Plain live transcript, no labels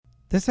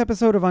This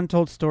episode of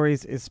Untold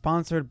Stories is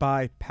sponsored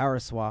by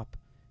Paraswap.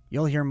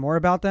 You'll hear more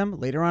about them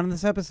later on in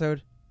this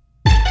episode.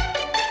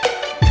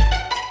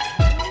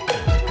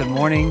 Good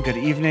morning, good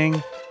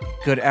evening,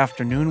 good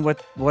afternoon.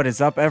 What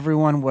is up,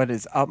 everyone? What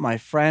is up, my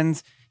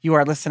friends? You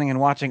are listening and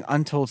watching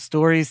Untold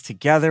Stories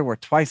together, where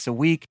twice a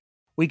week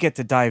we get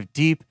to dive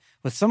deep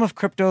with some of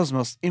crypto's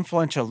most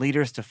influential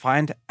leaders to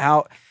find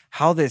out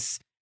how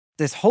this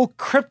whole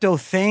crypto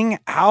thing,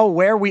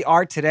 where we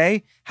are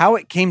today, how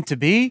it came to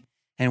be,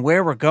 and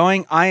where we're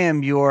going. I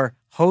am your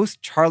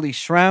host, Charlie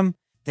Shrem.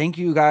 Thank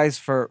you guys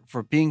for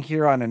being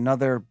here on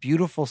another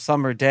beautiful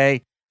summer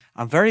day.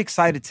 I'm very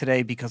excited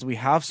today because we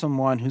have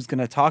someone who's going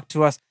to talk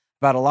to us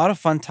about a lot of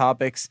fun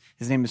topics.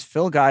 His name is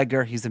Phil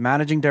Geiger. He's the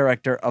managing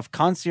director of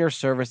Concierge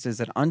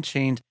Services at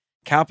Unchained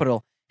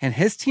Capital. And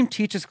his team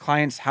teaches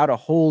clients how to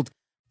hold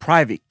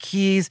private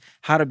keys,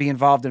 how to be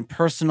involved in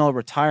personal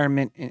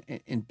retirement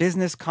in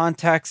business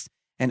context.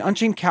 And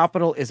Unchained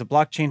Capital is a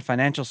blockchain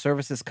financial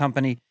services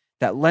company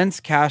that lends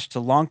cash to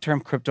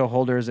long-term crypto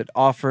holders. It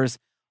offers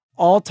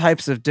all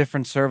types of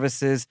different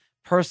services,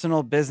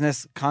 personal,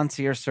 business,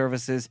 concierge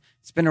services.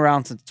 It's been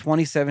around since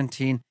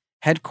 2017,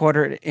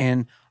 headquartered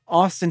in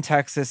Austin,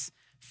 Texas.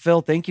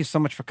 Phil, thank you so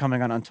much for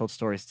coming on Untold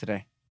Stories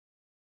today.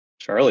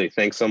 Charlie,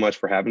 thanks so much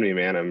for having me,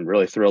 man. I'm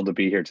really thrilled to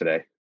be here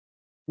today.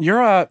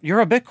 You're a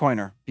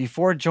Bitcoiner.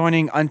 Before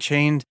joining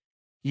Unchained,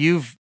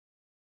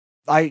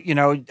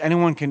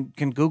 anyone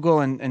can Google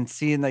and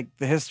see in like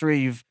the history.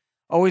 You've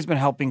always been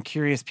helping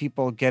curious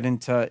people get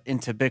into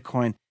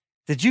Bitcoin.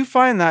 Did you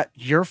find that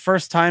your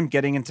first time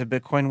getting into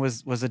Bitcoin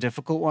was a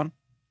difficult one?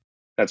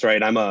 That's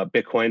right. I'm a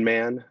Bitcoin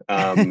man.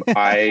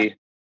 I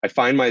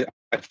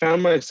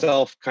found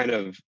myself kind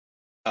of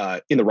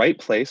in the right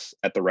place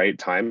at the right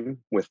time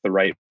with the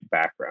right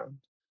background.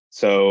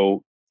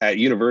 So at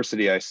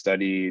university, I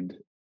studied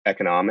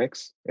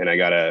economics and I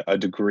got a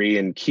degree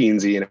in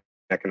Keynesian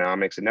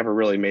economics. It never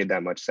really made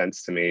that much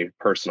sense to me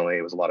personally.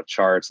 It was a lot of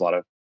charts, a lot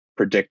of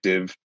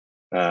predictive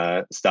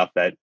stuff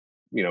that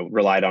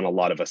relied on a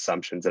lot of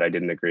assumptions that I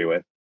didn't agree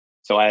with.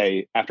 So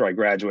after I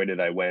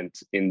graduated, I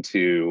went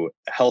into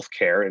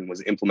healthcare and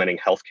was implementing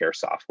healthcare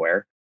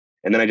software.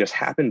 And then I just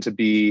happened to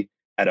be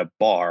at a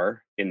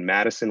bar in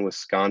Madison,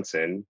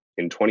 Wisconsin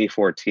in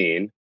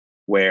 2014,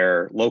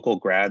 where local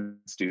grad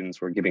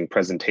students were giving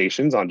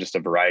presentations on just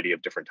a variety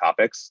of different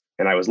topics.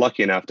 And I was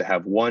lucky enough to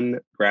have one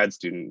grad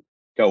student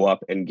go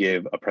up and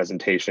give a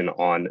presentation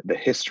on the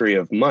history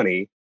of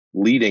money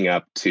leading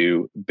up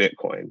to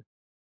Bitcoin.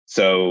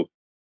 So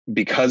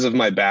because of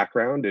my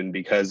background and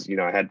because,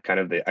 I had kind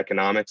of the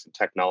economics and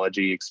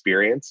technology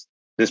experience,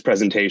 this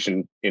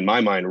presentation in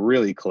my mind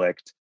really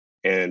clicked,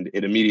 and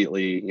it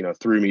immediately,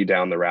 threw me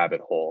down the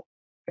rabbit hole.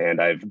 And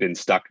I've been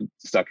stuck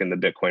in the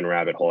Bitcoin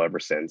rabbit hole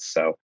ever since.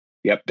 So,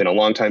 yep, been a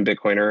long time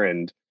Bitcoiner.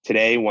 And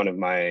today, one of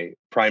my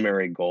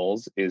primary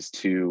goals is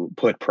to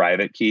put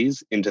private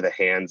keys into the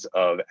hands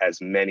of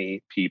as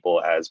many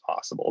people as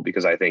possible,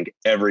 because I think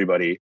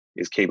everybody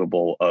is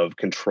capable of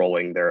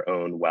controlling their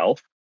own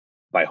wealth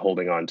by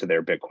holding on to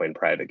their Bitcoin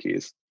private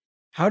keys.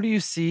 How do you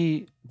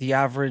see the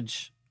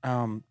average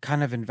kind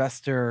of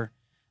investor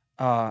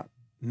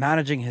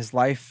managing his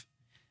life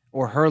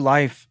or her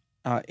life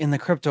in the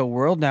crypto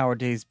world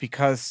nowadays?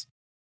 Because,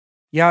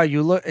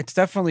 it's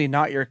definitely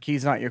not your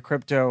keys, not your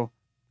crypto,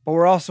 but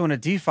we're also in a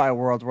DeFi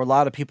world where a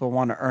lot of people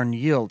want to earn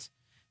yield.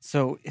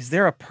 So is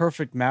there a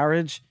perfect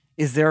marriage?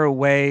 Is there a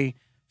way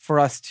for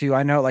us to,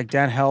 I know like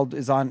Dan Held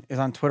is on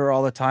Twitter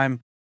all the time,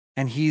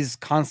 and he's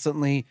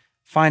constantly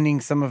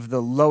finding some of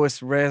the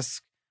lowest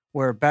risk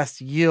where best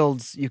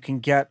yields you can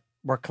get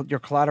where you're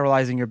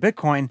collateralizing your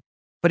Bitcoin.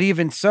 But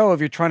even so, if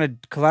you're trying to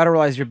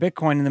collateralize your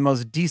Bitcoin in the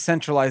most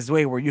decentralized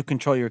way where you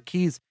control your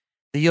keys,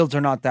 the yields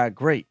are not that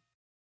great.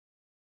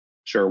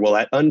 Sure. Well,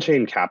 at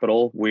Unchained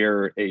Capital,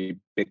 we're a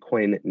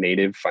Bitcoin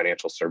native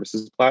financial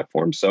services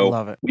platform. I So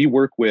love it. we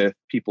work with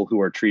people who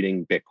are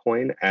treating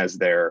Bitcoin as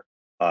their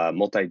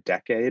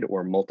multi-decade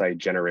or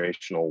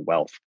multi-generational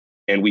wealth.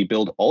 And we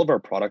build all of our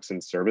products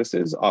and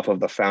services off of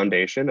the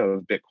foundation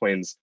of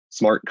Bitcoin's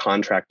smart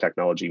contract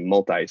technology,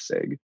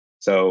 multi-sig.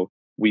 So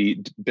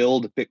we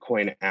build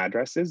Bitcoin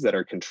addresses that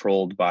are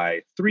controlled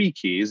by 3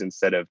 keys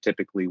instead of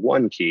typically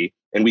 1 key.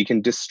 And we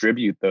can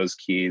distribute those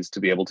keys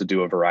to be able to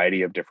do a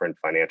variety of different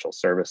financial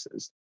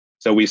services.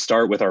 So we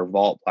start with our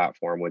Vault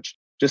platform, which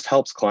just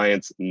helps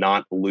clients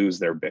not lose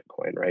their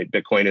Bitcoin, right?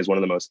 Bitcoin is one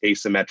of the most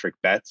asymmetric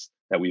bets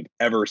that we've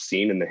ever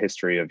seen in the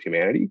history of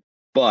humanity.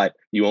 But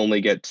you only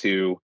get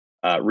to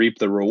reap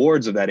the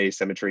rewards of that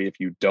asymmetry if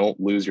you don't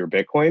lose your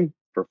Bitcoin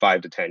for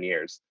 5 to 10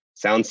 years.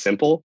 Sounds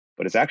simple,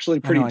 but it's actually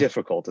pretty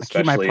difficult, I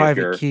keep my especially if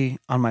private you're... key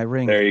on my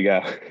ring. There you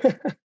go.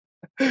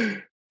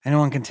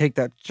 Anyone can take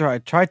that.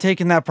 Try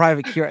taking that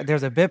private key.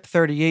 There's a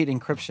BIP38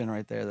 encryption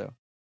right there, though.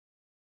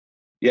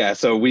 Yeah,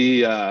 so we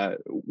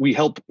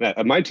help,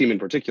 my team in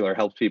particular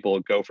helps people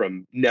go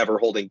from never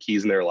holding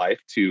keys in their life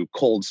to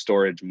cold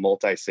storage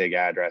multi-sig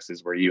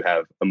addresses where you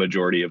have a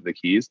majority of the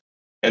keys.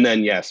 And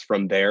then, yes,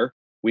 from there,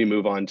 we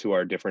move on to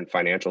our different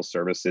financial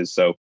services.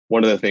 So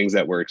one of the things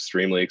that we're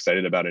extremely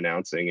excited about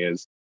announcing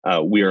is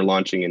we are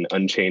launching an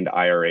Unchained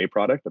IRA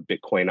product, a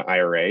Bitcoin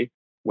IRA,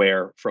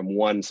 where from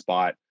one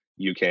spot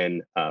you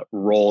can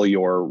roll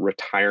your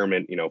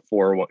retirement,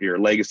 for your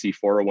legacy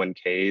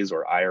 401ks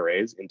or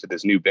IRAs into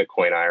this new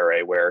Bitcoin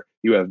IRA, where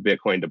you have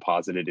Bitcoin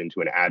deposited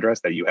into an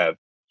address that you have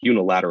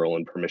unilateral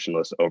and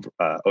permissionless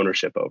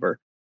ownership over.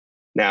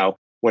 Now,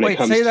 when it Wait,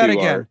 comes say that to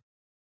again.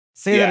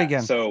 Say that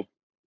again. So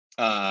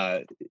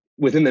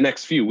within the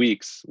next few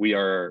weeks, we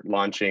are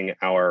launching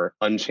our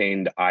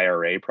Unchained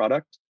IRA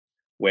product,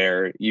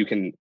 where you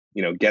can,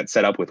 get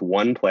set up with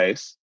one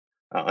place,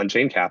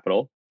 Unchained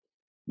Capital.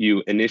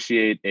 You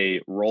initiate a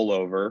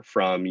rollover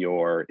from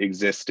your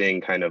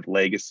existing kind of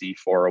legacy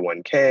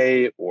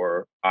 401k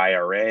or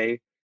IRA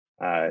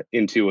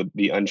into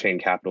the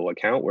Unchained Capital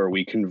account, where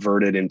we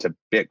convert it into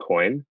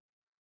Bitcoin.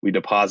 We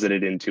deposit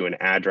it into an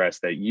address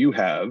that you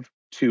have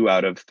 2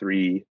 out of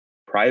 3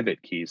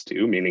 private keys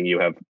to, meaning you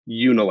have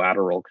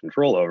unilateral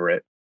control over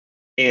it.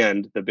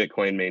 And the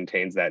Bitcoin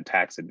maintains that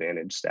tax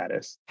advantage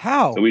status.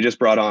 How? So we just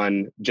brought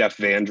on Jeff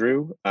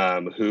Vandrew,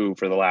 who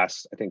for the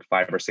last, I think,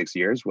 5 or 6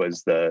 years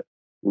was the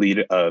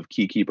lead of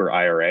Keykeeper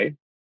IRA.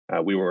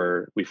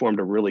 We formed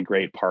a really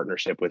great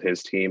partnership with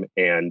his team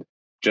and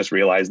just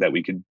realized that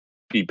we could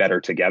be better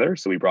together.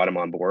 So we brought him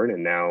on board,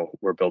 and now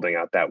we're building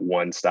out that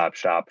one-stop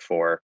shop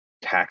for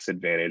tax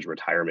advantage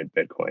retirement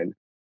Bitcoin.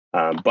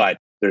 But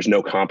there's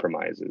no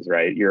compromises,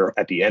 right? You're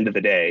at the end of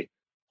the day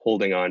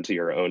holding on to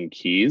your own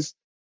keys,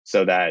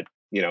 so that,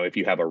 if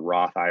you have a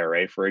Roth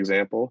IRA, for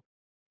example,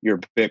 your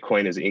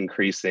Bitcoin is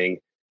increasing,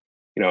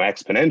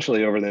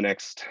 exponentially over the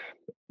next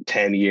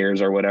 10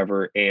 years or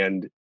whatever,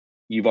 and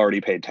you've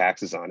already paid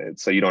taxes on it.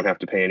 So you don't have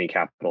to pay any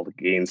capital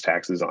gains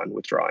taxes on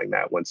withdrawing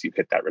that once you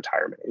hit that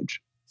retirement age.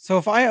 So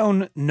if I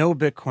own no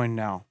Bitcoin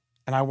now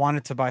and I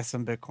wanted to buy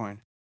some Bitcoin,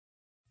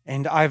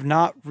 and I've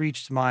not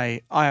reached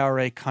my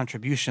IRA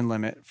contribution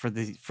limit for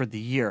the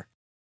year,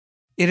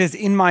 it is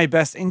in my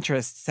best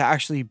interest to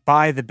actually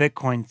buy the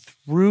Bitcoin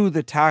through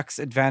the tax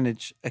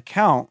advantage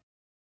account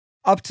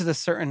up to the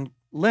certain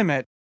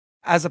limit,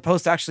 as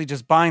opposed to actually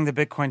just buying the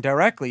Bitcoin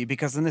directly.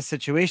 Because in this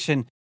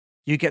situation,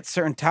 you get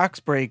certain tax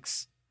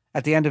breaks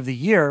at the end of the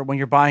year when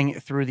you're buying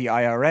it through the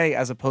IRA,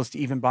 as opposed to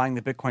even buying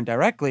the Bitcoin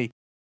directly.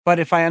 But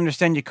if I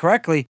understand you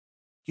correctly,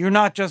 you're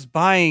not just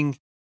buying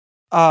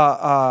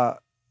a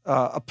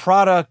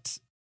product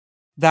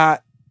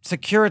that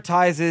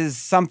securitizes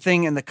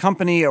something in the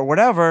company or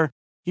whatever.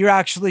 You're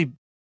actually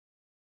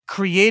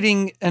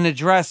creating an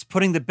address,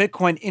 putting the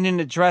Bitcoin in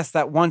an address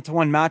that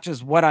one-to-one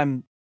matches what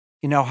I'm,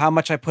 how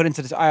much I put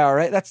into this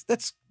IRA.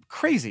 That's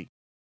crazy.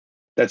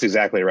 That's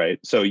exactly right.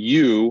 So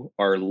you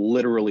are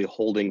literally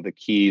holding the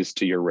keys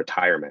to your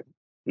retirement.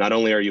 Not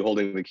only are you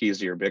holding the keys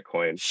to your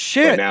Bitcoin,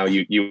 but now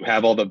you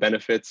have all the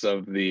benefits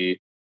of the,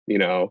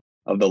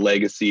 of the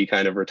legacy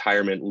kind of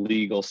retirement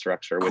legal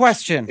structure.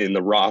 Question. In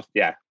the Roth.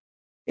 Yeah.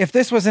 If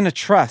this was in a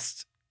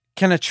trust,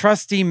 can a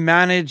trustee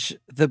manage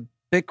the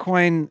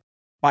Bitcoin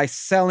by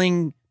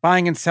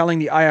buying and selling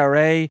the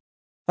IRA?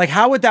 Like,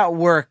 how would that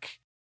work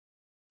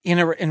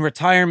in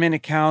retirement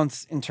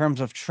accounts, in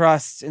terms of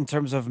trusts, in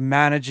terms of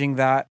managing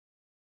that?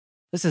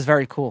 This is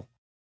very cool.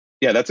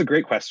 Yeah, that's a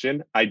great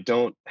question. I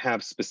don't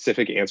have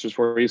specific answers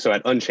for you. So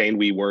at Unchained,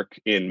 we work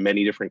in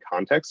many different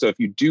contexts. So if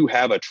you do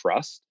have a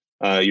trust,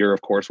 you're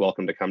of course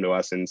welcome to come to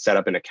us and set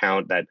up an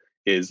account that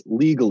is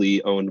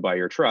legally owned by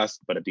your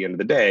trust. But at the end of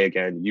the day,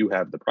 again, you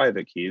have the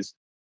private keys.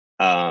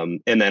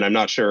 And then I'm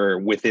not sure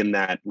within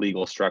that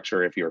legal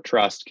structure if your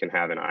trust can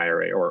have an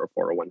IRA or a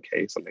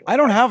 401k, something like that. I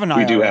don't have an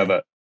IRA. We do have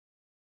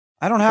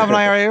I don't have an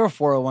IRA or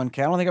 401k.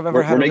 I don't think I've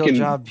ever had a real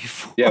job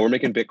before. Yeah, we're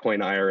making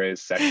Bitcoin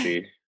IRAs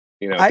sexy,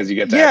 because you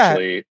get to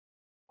actually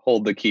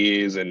hold the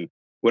keys. And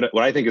what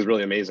I think is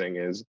really amazing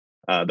is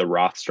the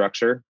Roth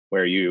structure,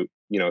 where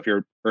if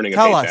you're earning a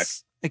paycheck.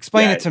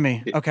 Explain it to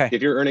me. Okay.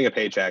 If you're earning a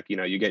paycheck,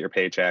 you get your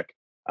paycheck.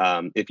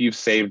 If you've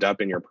saved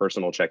up in your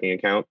personal checking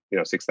account,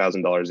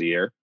 $6,000 a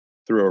year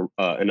through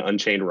an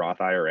Unchained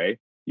Roth IRA,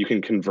 you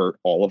can convert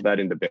all of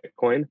that into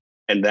Bitcoin,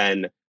 and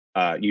then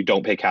you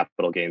don't pay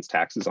capital gains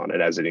taxes on it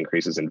as it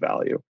increases in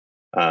value.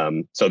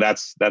 So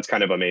that's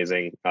kind of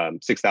amazing.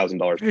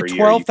 $6,000 per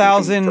year.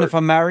 $12,000 if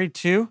I'm married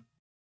too.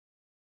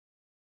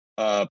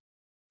 I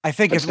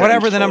think it's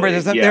whatever the number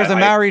is. There's a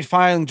married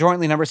filing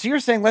jointly number. So you're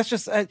saying let's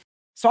just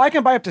so I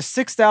can buy up to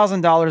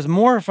 $6,000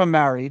 more if I'm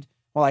married.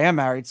 Well, I am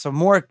married, so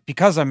more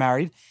because I'm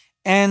married.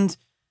 And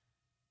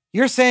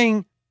you're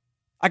saying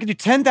I could do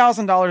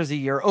 $10,000 a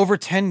year over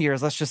 10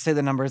 years. Let's just say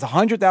the number is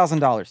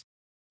 $100,000.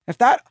 If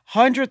that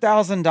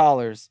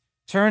 $100,000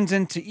 turns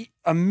into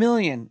 $1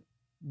 million,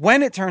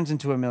 when it turns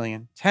into $1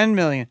 million, 10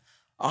 million,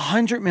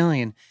 100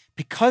 million,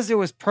 because it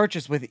was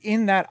purchased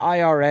within that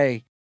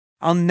IRA,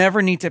 I'll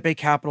never need to pay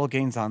capital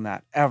gains on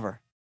that ever.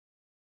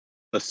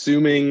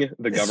 Assuming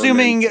the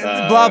government.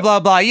 Blah, blah,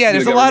 blah. Yeah,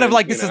 there's a lot of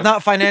this is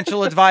not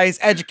financial advice,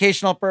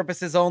 educational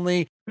purposes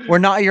only. We're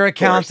not your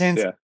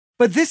accountants. Yeah.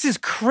 But this is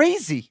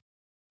crazy.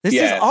 This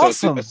is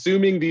awesome. So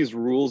assuming these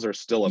rules are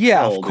still upheld,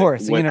 yeah, of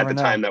course. At the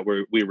time that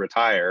we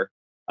retire,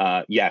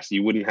 yes,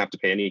 you wouldn't have to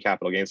pay any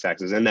capital gains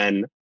taxes. And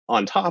then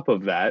on top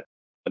of that,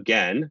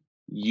 again,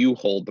 you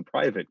hold the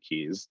private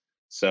keys.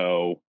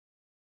 So,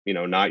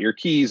 not your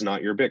keys,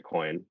 not your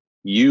Bitcoin.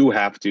 You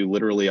have to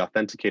literally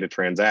authenticate a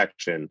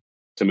transaction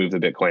to move the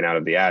Bitcoin out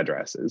of the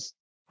addresses.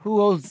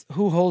 Who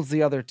holds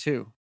the other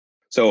two?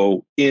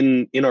 So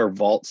in our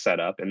vault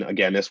setup, and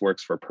again, this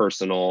works for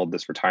personal,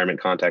 this retirement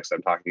context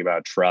I'm talking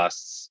about,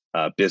 trusts,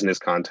 business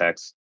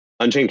context.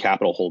 Unchained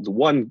Capital holds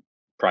one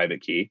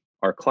private key.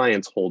 Our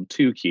clients hold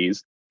two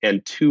keys,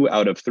 and 2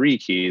 out of 3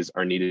 keys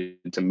are needed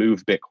to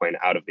move Bitcoin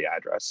out of the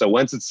address. So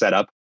once it's set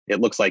up, it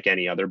looks like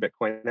any other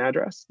Bitcoin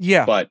address.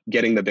 Yeah. But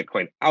getting the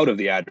Bitcoin out of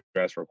the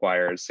address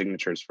requires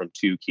signatures from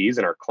 2 keys,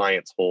 and our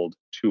clients hold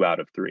 2 out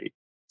of 3.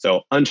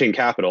 So Unchained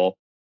Capital,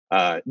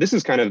 this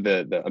is kind of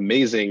the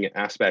amazing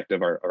aspect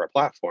of our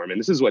platform. And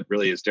this is what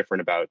really is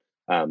different about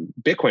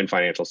Bitcoin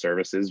financial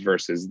services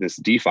versus this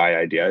DeFi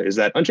idea, is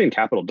that Unchained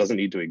Capital doesn't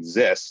need to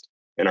exist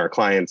and our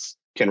clients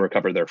can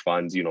recover their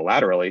funds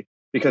unilaterally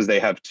because they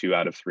have 2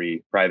 out of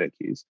 3 private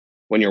keys.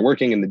 When you're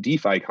working in the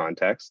DeFi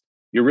context,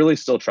 you're really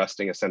still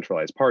trusting a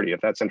centralized party.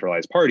 If that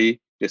centralized party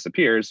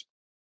disappears,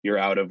 you're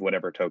out of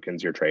whatever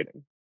tokens you're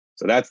trading.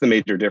 So that's the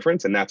major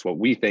difference. And that's what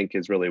we think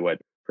is really what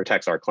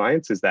protects our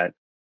clients, is that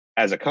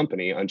as a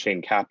company,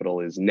 Unchained Capital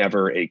is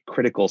never a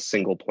critical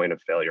single point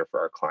of failure for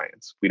our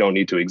clients. We don't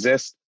need to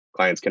exist.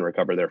 Clients can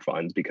recover their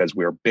funds because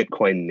we're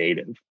Bitcoin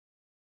native.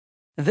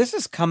 This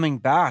is coming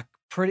back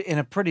in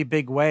a pretty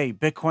big way.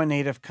 Bitcoin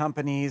native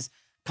companies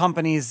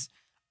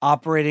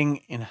operating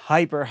in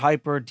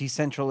hyper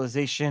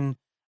decentralization.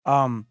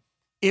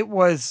 It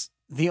was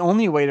the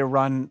only way to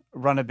run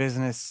a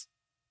business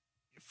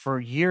for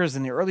years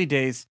in the early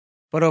days,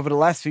 but over the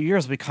last few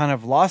years, we kind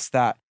of lost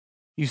that.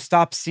 You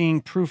stop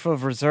seeing proof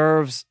of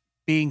reserves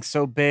being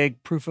so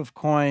big, proof of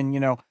coin,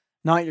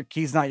 not your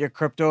keys, not your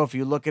crypto. If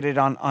you look at it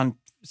on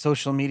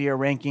social media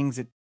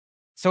rankings,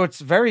 so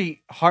it's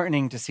very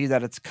heartening to see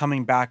that it's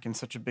coming back in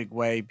such a big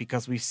way,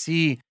 because we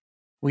see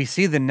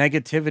the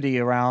negativity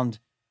around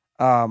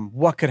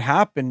what could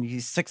happen.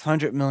 These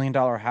 $600 million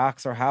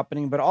hacks are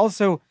happening, but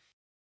also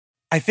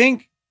I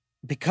think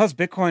because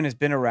Bitcoin has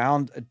been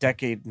around a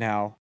decade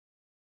now,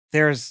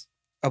 there's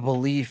a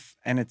belief,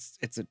 and it's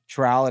a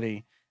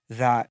truality,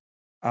 that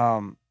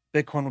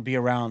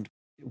Bitcoin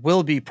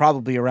will be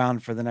probably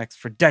around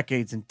for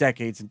decades and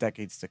decades and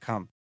decades to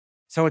come.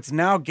 So it's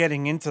now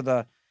getting into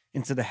the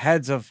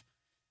heads of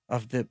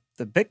the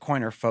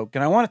Bitcoiner folk.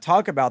 And I want to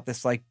talk about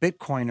this like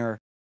Bitcoiner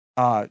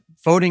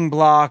voting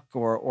block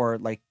or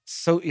like,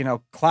 so,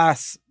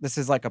 class. This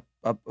is like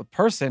a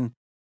person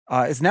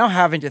is now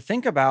having to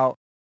think about,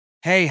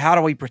 hey, how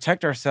do we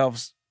protect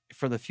ourselves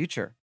for the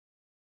future?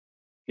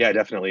 Yeah,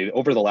 definitely.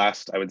 Over the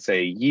last, I would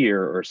say,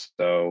 year or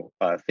so,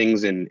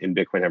 things in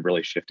Bitcoin have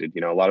really shifted.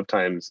 A lot of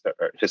times,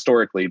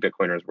 historically,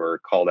 Bitcoiners were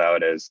called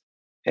out as,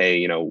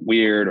 hey,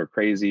 weird or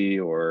crazy,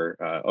 or,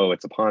 oh,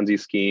 it's a Ponzi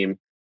scheme.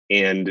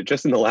 And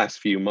just in the last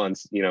few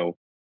months,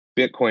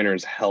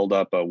 Bitcoiners held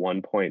up a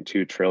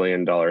 $1.2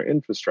 trillion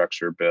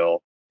infrastructure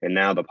bill. And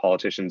now the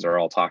politicians are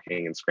all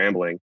talking and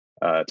scrambling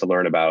to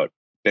learn about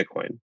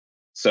Bitcoin.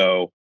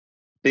 So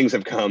things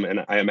have come,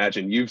 and I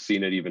imagine you've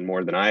seen it even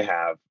more than I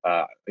have.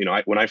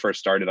 When I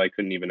first started, I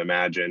couldn't even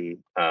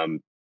imagine,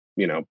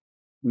 the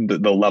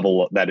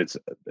level that it's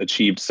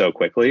achieved so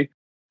quickly.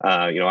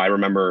 I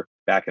remember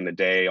back in the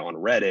day on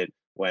Reddit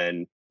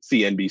when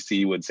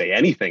CNBC would say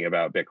anything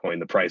about Bitcoin,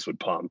 the price would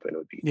pump, and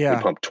it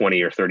would pump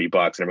 20 or $30,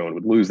 and everyone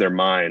would lose their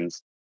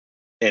minds.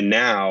 And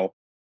now,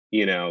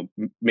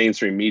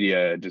 mainstream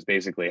media just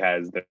basically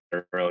has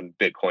their own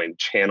Bitcoin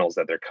channels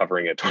that they're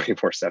covering it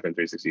 24/7,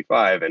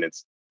 365. And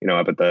it's,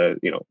 up at the,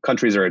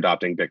 countries are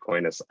adopting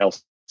Bitcoin. As El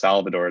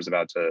Salvador is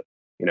about to,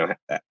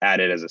 add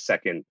it as a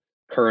second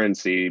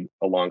currency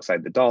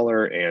alongside the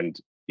dollar. And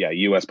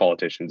US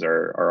politicians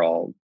are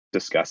all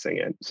discussing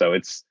it. So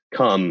it's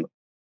come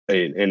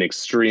an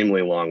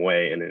extremely long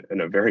way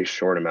in a very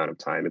short amount of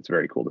time. It's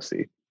very cool to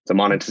see. It's a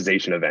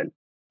monetization event.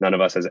 None of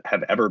us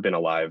have ever been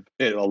alive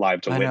to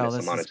witness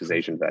a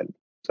monetization event.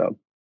 So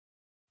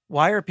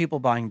why are people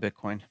buying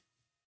Bitcoin?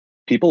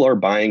 People are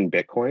buying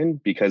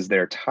Bitcoin because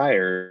they're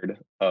tired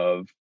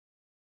of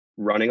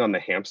running on the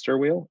hamster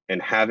wheel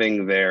and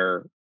having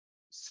their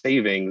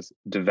savings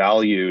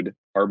devalued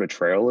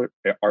arbitrarily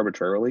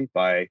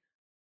by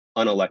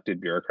unelected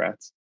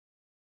bureaucrats.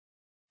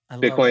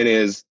 Bitcoin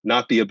is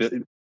not the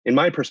ability. In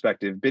my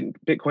perspective,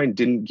 Bitcoin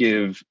didn't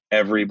give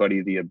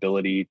everybody the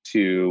ability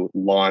to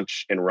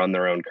launch and run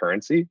their own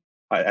currency.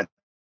 At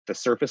the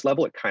surface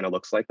level, it kind of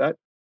looks like that.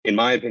 In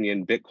my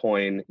opinion,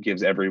 Bitcoin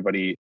gives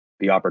everybody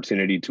the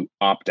opportunity to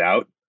opt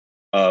out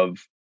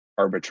of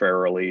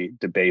arbitrarily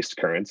debased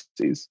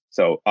currencies.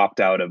 So opt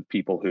out of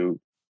people who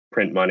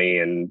print money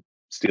and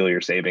steal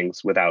your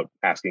savings without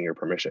asking your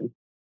permission.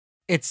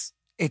 It's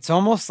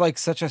almost like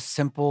such a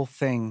simple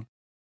thing,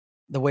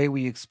 the way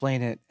we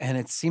explain it. And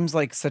it seems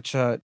like such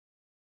a,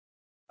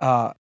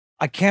 I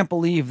can't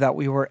believe that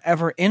we were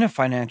ever in a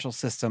financial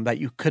system that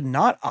you could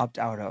not opt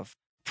out of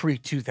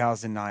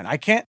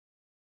pre-2009.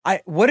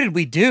 What did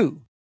we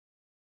do?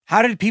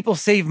 How did people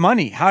save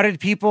money? How did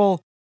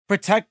people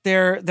protect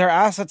their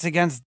assets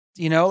against,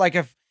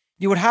 if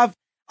you would have,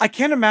 I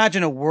can't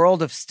imagine a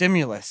world of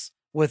stimulus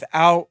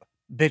without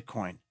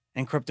Bitcoin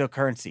and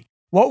cryptocurrency.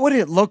 What would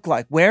it look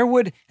like? Where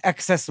would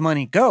excess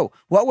money go?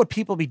 What would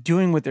people be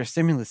doing with their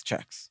stimulus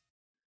checks?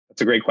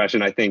 That's a great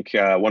question. I think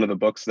one of the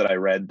books that I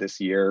read this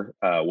year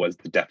was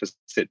The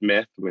Deficit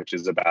Myth, which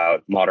is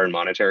about modern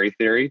monetary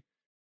theory.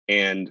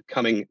 And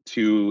coming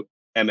to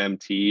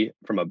MMT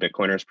from a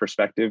Bitcoiner's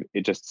perspective,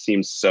 it just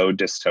seems so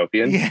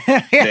dystopian.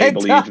 Yeah, They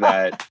believe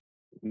that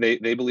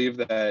they believe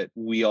that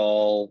we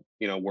all,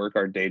 work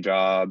our day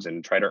jobs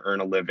and try to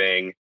earn a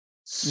living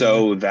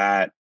so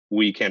that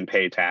we can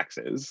pay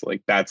taxes.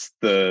 Like that's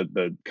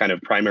the kind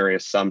of primary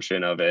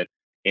assumption of it.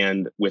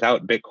 And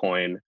without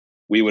Bitcoin,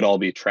 we would all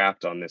be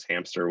trapped on this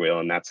hamster wheel,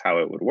 and that's how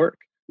it would work.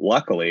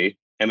 Luckily,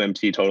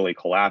 MMT totally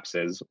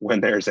collapses when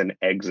there's an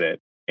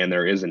exit, and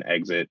there is an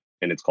exit,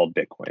 and it's called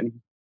Bitcoin.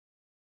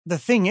 The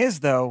thing is,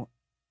 though,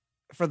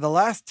 for the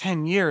last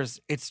 10 years,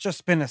 it's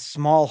just been a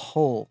small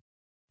hole.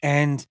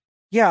 And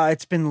yeah,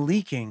 it's been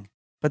leaking,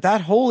 but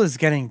that hole is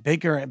getting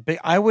bigger.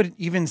 I would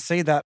even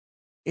say that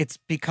it's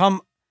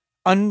become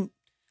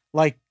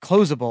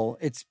closable.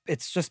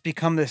 It's just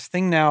become this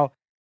thing now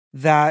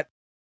that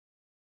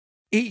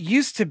it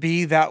used to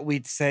be that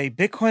we'd say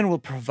Bitcoin will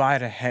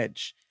provide a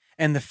hedge.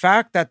 And the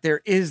fact that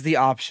there is the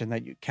option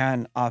that you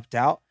can opt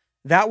out,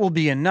 that will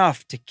be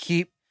enough to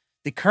keep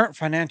the current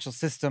financial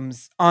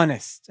systems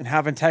honest and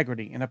have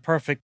integrity in a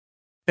perfect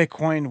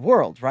Bitcoin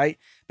world, right?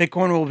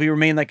 Bitcoin will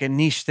remain like a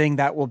niche thing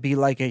that will be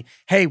like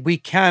hey, we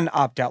can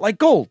opt out, like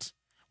gold.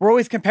 We're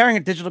always comparing it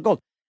to digital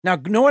gold. Now,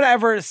 no one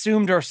ever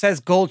assumed or says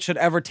gold should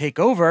ever take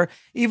over.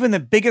 Even the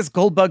biggest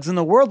gold bugs in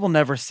the world will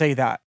never say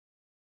that.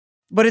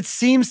 But it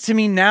seems to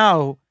me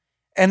now,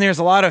 and there's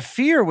a lot of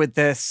fear with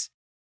this,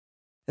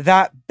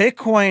 that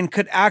Bitcoin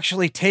could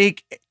actually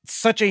take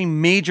such a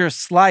major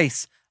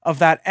slice of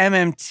that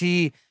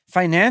MMT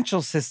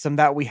financial system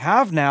that we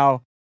have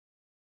now.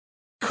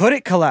 Could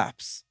it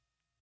collapse?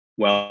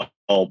 Well,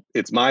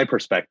 it's my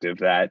perspective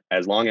that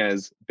as long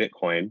as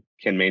Bitcoin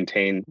can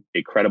maintain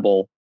a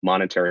credible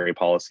monetary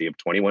policy of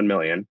 21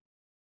 million,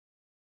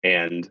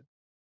 and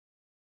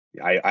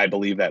I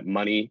believe that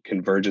money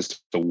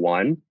converges to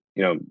one,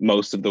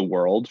 most of the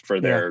world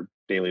for their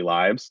daily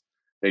lives,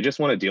 they just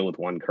want to deal with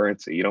one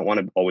currency. You don't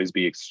want to always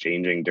be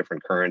exchanging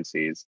different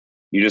currencies.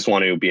 You just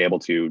want to be able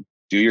to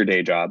do your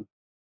day job,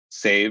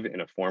 save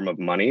in a form of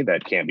money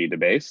that can't be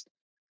debased,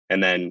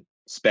 and then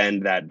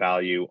spend that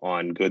value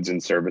on goods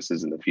and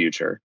services in the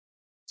future.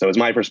 So it's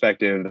my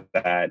perspective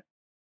that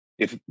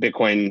if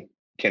Bitcoin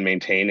can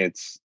maintain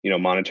its,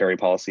 monetary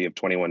policy of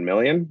 21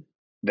 million,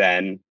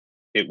 then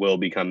it will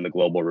become the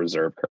global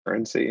reserve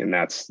currency. And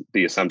that's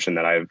the assumption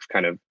that I've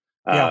kind of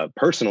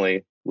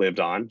personally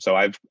lived on. So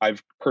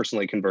I've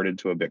personally converted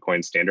to a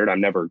Bitcoin standard.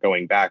 I'm never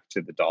going back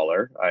to the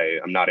dollar.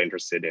 I'm not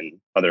interested in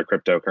other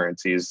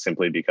cryptocurrencies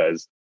simply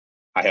because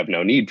I have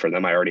no need for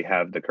them. I already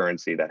have the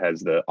currency that has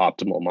the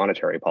optimal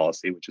monetary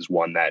policy, which is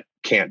one that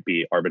can't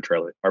be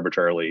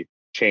arbitrarily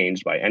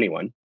changed by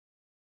anyone.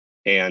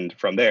 And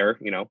from there,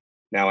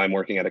 now I'm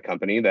working at a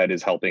company that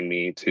is helping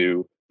me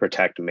to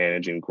protect,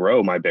 manage, and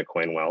grow my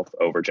Bitcoin wealth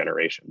over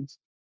generations.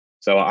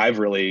 So I've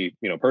really,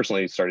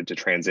 personally started to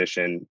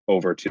transition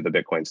over to the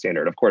Bitcoin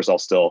standard. Of course, I'll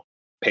still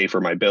pay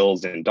for my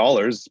bills in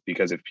dollars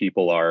because if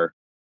people are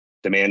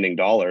demanding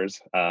dollars,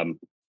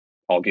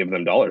 I'll give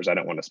them dollars. I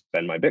don't want to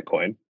spend my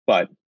Bitcoin.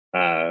 But,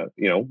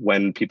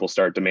 when people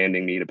start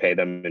demanding me to pay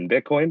them in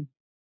Bitcoin,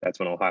 that's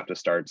when I'll have to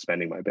start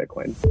spending my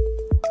Bitcoin.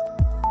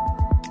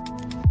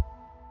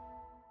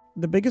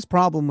 The biggest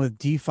problem with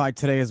DeFi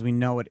today as we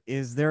know it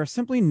is there are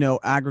simply no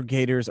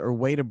aggregators or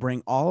way to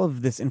bring all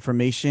of this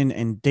information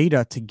and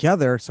data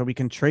together so we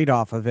can trade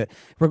off of it.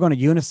 We're going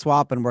to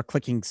Uniswap and we're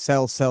clicking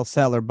sell, sell,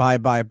 sell, or buy,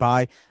 buy,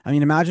 buy. I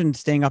mean, imagine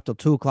staying up till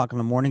 2 o'clock in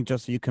the morning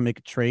just so you can make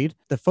a trade.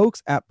 The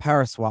folks at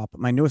Paraswap,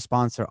 my newest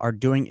sponsor, are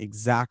doing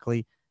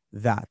exactly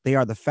that. They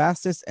are the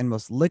fastest and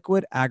most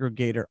liquid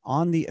aggregator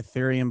on the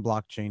Ethereum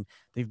blockchain.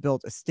 They've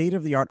built a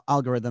state-of-the-art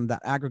algorithm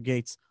that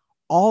aggregates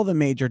all the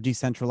major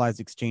decentralized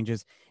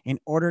exchanges in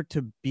order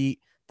to beat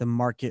the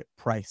market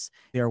price.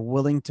 They are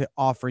willing to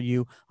offer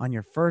you on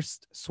your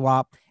first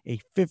swap a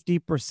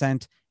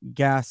 50%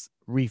 gas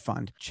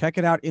refund. Check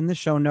it out in the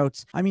show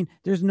notes. I mean,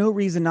 there's no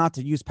reason not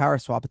to use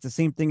Paraswap. It's the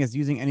same thing as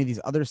using any of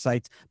these other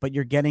sites, but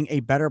you're getting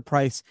a better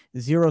price,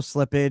 zero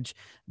slippage,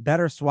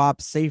 better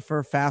swap,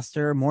 safer,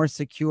 faster, more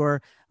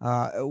secure.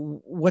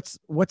 What's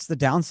the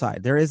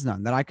downside? There is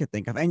none that I could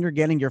think of. And you're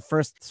getting your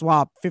first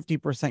swap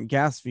 50%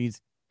 gas fees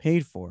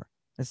paid for.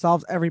 It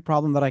solves every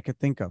problem that I could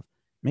think of.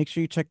 Make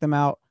sure you check them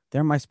out.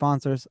 They're my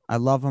sponsors. I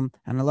love them.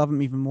 And I love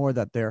them even more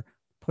that they're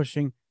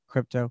pushing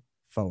crypto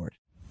forward.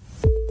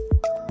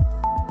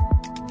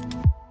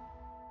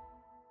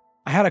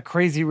 I had a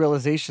crazy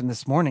realization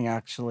this morning,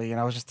 actually. And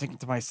I was just thinking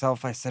to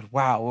myself, I said,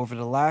 wow, over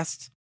the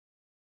last,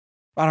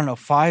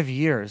 5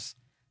 years,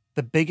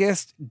 the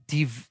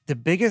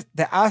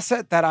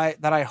asset that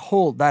I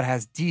hold that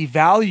has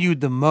devalued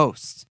the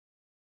most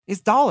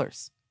is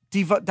dollars.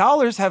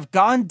 Dollars have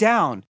gone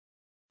down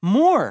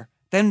more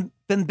than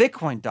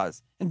Bitcoin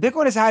does. And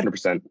Bitcoin has had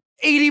 100%.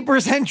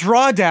 80%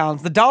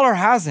 drawdowns. The dollar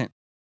hasn't.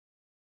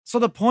 So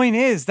the point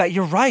is that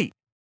you're right.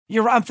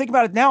 I'm thinking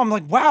about it now. I'm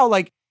like, wow,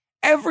 like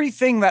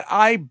everything that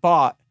I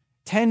bought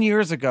 10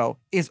 years ago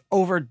is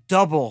over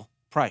double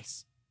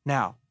price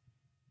now.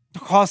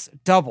 It costs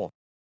double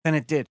than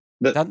it did.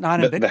 Not in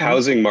Bitcoin. The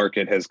housing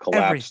market has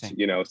collapsed,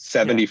 Everything.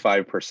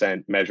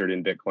 75% measured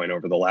in Bitcoin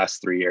over the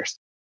last 3 years.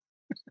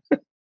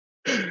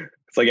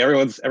 It's like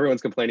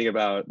everyone's complaining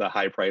about the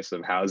high price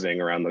of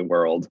housing around the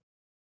world.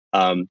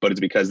 But it's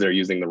because they're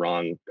using the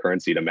wrong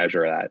currency to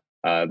measure that.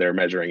 They're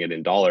measuring it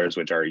in dollars,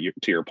 which are,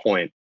 to your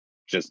point,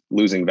 just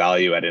losing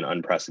value at an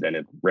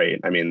unprecedented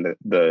rate. I mean,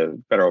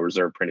 the Federal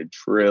Reserve printed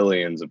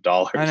trillions of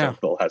dollars over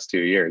the last 2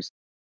 years.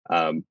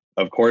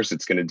 Of course,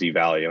 it's going to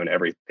devalue and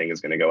everything is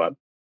going to go up.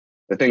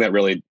 The thing that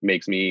really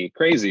makes me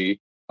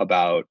crazy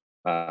about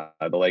the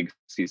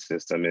legacy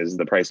system is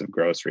the price of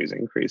groceries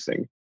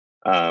increasing.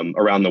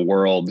 Around the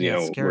world,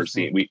 we're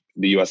seeing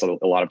the U.S.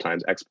 a lot of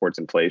times exports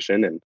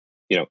inflation, and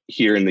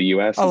here in the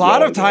U.S. a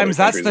lot of times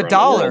that's the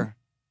dollar,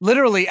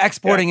 literally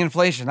exporting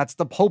inflation. That's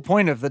the whole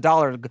point of the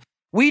dollar.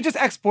 We just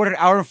exported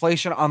our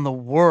inflation on the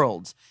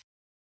world.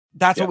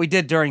 That's what we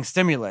did during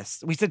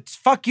stimulus. We said,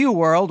 fuck you,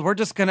 world.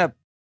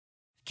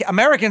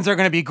 Americans are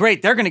going to be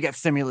great. They're going to get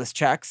stimulus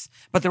checks,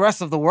 but the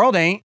rest of the world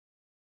ain't.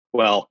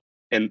 Well,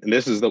 and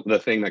this is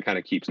the thing that kind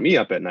of keeps me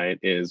up at night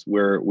is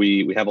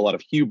we have a lot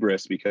of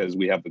hubris because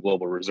we have the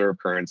global reserve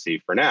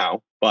currency for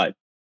now, but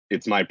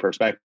it's my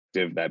perspective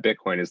that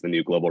Bitcoin is the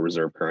new global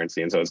reserve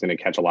currency. And so it's going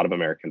to catch a lot of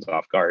Americans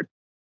off guard.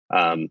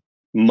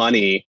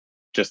 Money,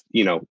 just,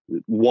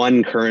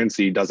 one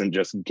currency doesn't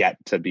just get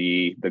to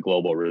be the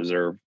global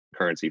reserve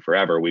currency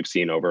forever. We've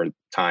seen over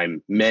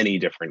time many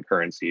different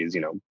currencies,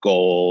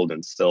 gold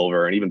and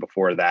silver, and even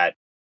before that,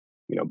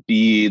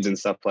 beads and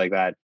stuff like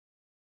that.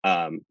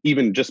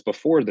 Even just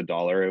before the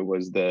dollar, it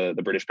was the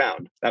British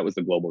pound. That was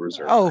the global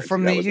reserve.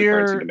 From the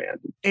year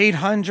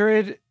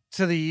 800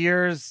 to the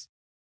years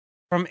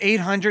from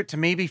 800 to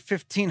maybe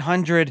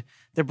 1500,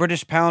 the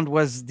British pound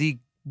was the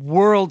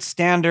world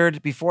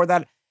standard. Before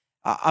that,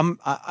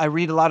 I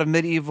read a lot of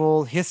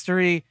medieval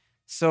history.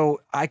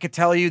 So I could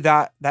tell you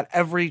that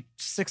every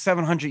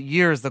 600-700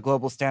 years, the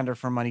global standard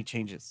for money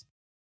changes.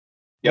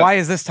 Yep. Why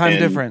is this time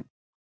different?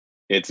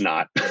 It's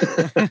not.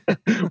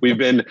 We've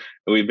been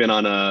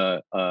on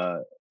a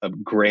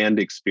grand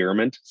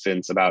experiment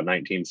since about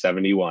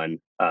 1971.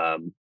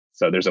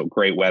 So there's a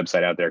great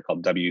website out there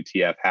called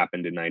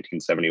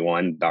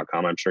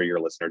WTFhappened-in-1971.com. I'm sure your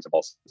listeners have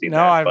also seen that.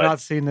 No, I've not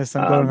seen this.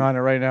 I'm going on it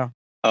right now.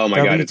 Oh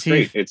my God, it's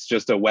great. It's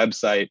just a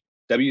website,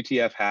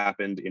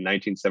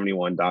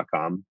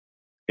 WTFhappened-in-1971.com.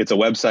 It's a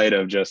website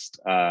of just,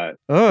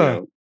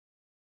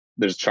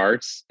 there's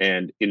charts,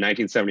 and in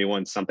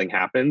 1971, something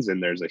happens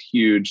and there's a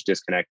huge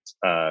disconnect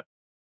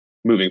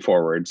moving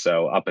forward.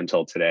 So up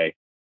until today.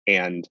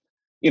 And,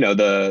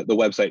 the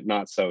website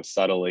not so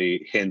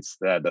subtly hints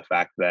that the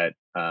fact that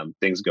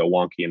things go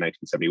wonky in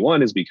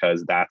 1971 is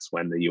because that's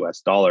when the US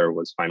dollar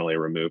was finally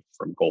removed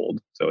from gold.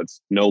 So it's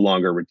no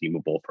longer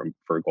redeemable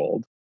for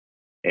gold.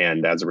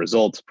 And as a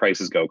result,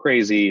 prices go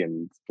crazy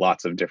and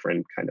lots of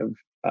different kind of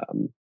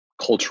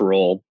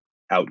cultural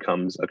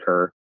outcomes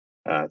occur.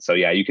 So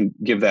you can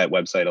give that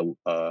website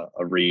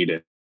a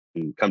read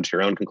and come to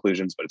your own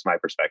conclusions. But it's my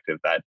perspective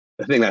that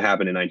the thing that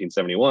happened in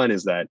 1971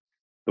 is that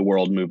the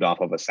world moved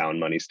off of a sound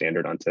money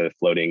standard onto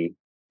floating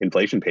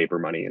inflation paper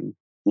money. And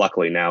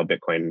luckily now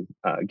Bitcoin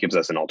gives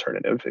us an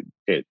alternative.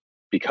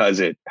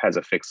 Because it has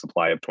a fixed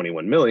supply of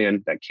 21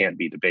 million that can't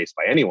be debased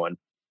by anyone.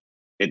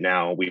 We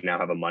now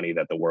have a money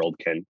that the world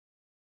can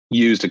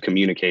use to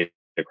communicate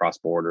across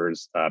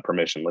borders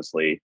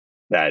permissionlessly,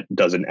 that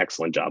does an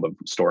excellent job of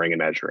storing and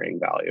measuring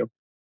value.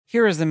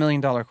 Here is the $1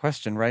 million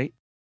question, right?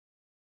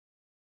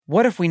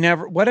 What if in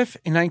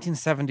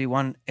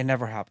 1971 it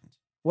never happened?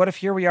 What if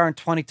here we are in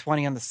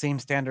 2020 on the same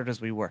standard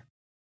as we were?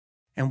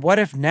 And what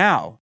if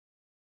now,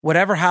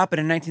 whatever happened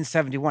in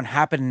 1971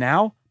 happened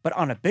now, but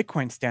on a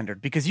Bitcoin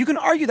standard? Because you can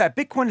argue that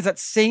Bitcoin is that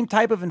same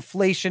type of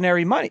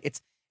inflationary money.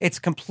 It's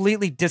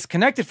completely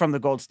disconnected from the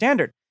gold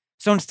standard.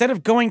 So instead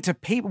of going to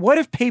paper, what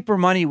if paper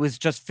money was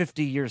just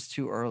 50 years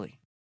too early?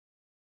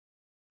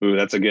 Ooh,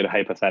 that's a good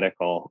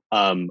hypothetical.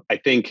 I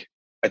think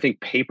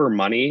paper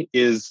money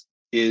is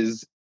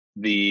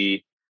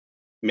the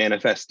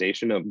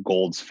manifestation of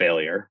gold's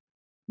failure.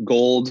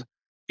 Gold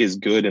is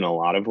good in a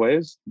lot of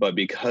ways, but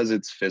because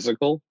it's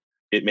physical,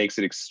 it makes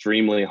it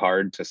extremely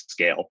hard to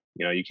scale.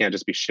 You can't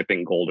just be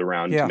shipping gold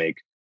around to make,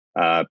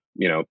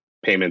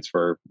 payments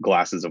for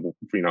glasses of,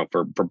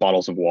 for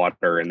bottles of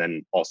water, and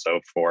then also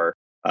for,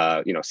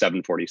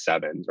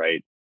 747s,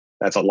 right?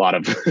 That's a lot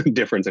of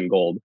difference in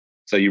gold.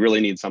 So you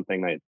really need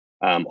something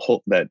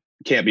that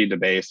can't be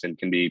debased and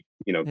can be,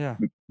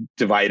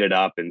 divided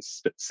up and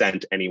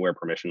sent anywhere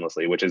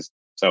permissionlessly, which is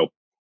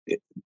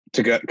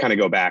kind of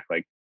go back,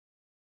 like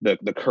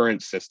the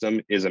current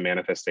system is a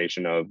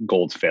manifestation of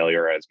gold's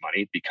failure as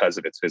money because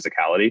of its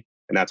physicality.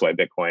 And that's why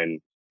Bitcoin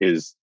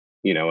is,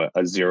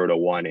 a 0 to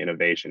 1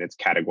 innovation. It's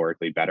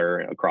categorically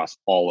better across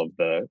all of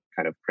the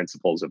kind of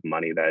principles of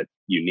money that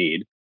you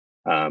need.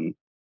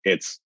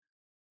 It's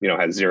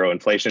has zero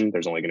inflation.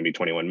 There's only going to be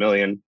 21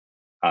 million.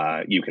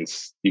 You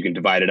can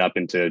divide it up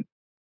into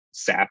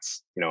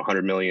sats,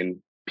 100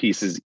 million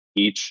pieces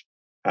each.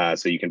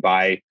 So you can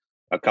buy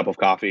a cup of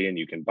coffee and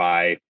you can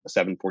buy a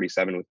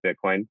 747 with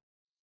Bitcoin.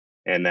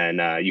 And then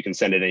you can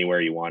send it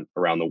anywhere you want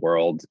around the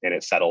world, and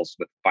it settles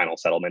with final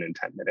settlement in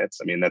 10 minutes.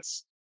 I mean,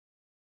 that's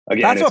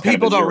what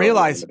people don't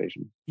realize.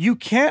 innovation. You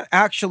can't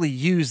actually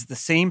use the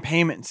same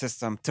payment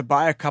system to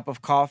buy a cup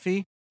of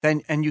coffee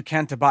and you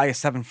can to buy a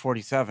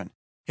 747.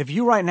 If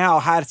you right now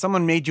had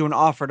someone made you an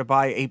offer to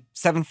buy a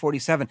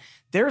 747,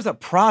 there's a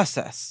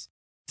process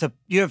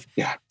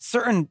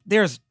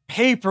there's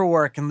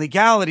paperwork and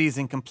legalities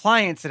and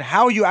compliance and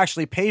how you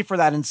actually pay for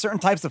that and certain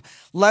types of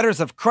letters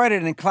of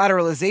credit and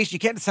collateralization. You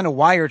can't send a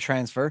wire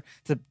transfer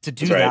to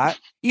do that. Right.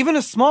 Even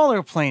a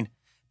smaller plane.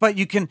 But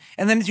you can,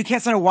 and then you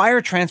can't send a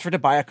wire transfer to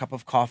buy a cup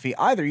of coffee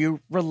either.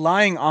 You're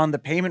relying on the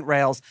payment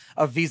rails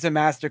of Visa,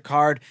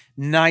 MasterCard,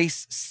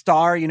 NICE,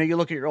 Star. You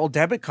look at your old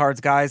debit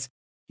cards, guys.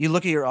 You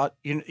look at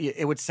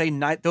it would say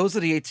those are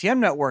the ATM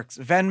networks,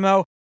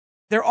 Venmo.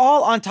 They're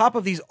all on top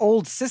of these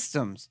old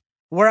systems.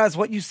 Whereas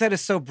what you said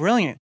is so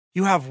brilliant.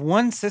 You have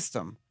one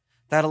system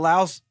that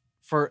allows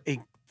for a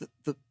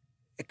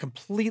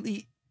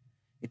completely,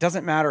 it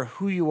doesn't matter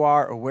who you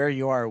are or where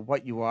you are or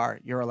what you are,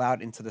 you're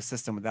allowed into the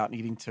system without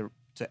needing to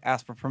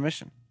ask for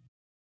permission.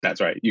 That's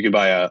right. You can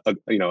buy a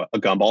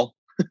gumball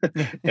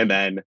and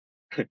then,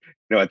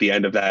 at the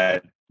end of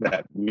that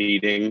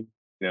meeting,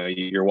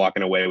 you're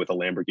walking away with a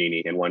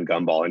Lamborghini and one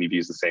gumball, and you've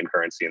used the same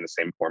currency and the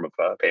same form of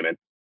payment.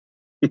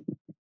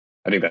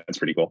 I think that's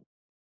pretty cool.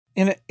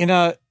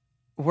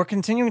 We're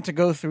continuing to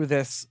go through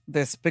this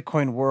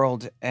Bitcoin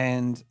world,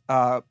 and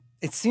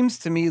it seems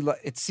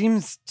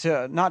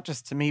to not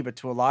just to me, but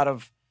to a lot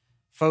of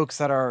folks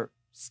that are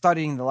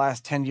studying the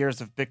last 10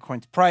 years of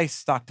Bitcoin's price,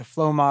 stock to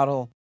flow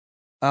model,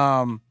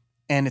 and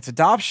its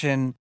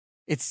adoption,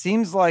 it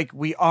seems like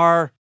we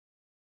are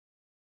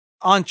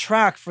on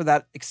track for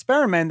that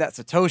experiment that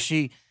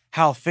Satoshi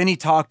Hal Finney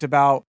talked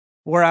about,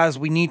 whereas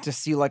we need to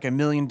see like $1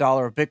 million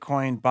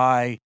Bitcoin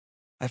by,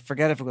 I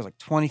forget if it was like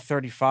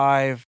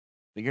 2035,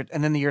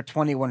 and then the year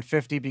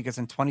 2150, because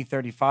in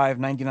 2035,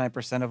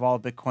 99% of all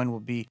Bitcoin will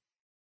be.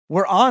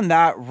 We're on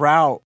that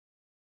route.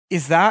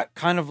 Is that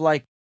kind of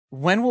like,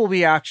 when will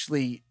we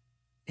actually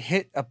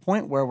hit a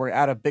point where we're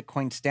at a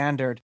Bitcoin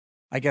standard,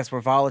 I guess,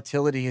 where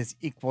volatility is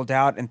equaled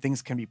out and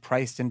things can be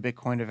priced in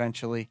Bitcoin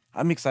eventually?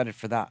 I'm excited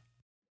for that.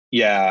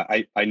 Yeah,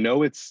 I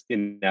know it's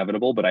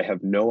inevitable, but I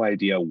have no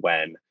idea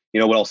when.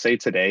 What I'll say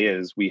today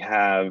is we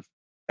have,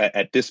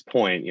 at this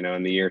point,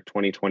 in the year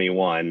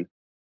 2021,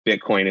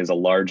 Bitcoin is there's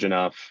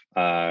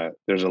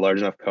a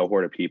large enough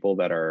cohort of people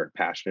that are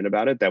passionate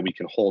about it that we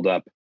can hold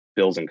up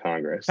bills in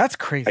Congress. That's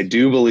crazy. I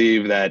do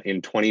believe that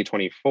in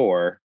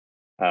 2024,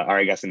 or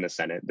I guess in the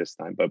Senate this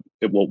time, but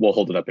we'll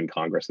hold it up in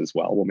Congress as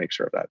well. We'll make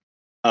sure of that.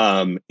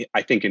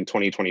 I think in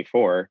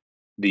 2024,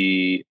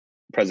 the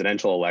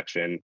presidential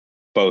election,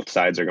 both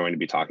sides are going to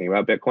be talking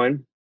about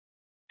Bitcoin.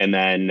 And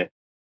then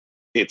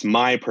it's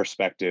my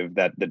perspective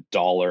that the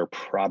dollar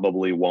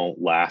probably won't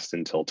last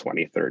until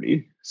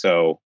 2030.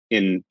 So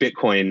in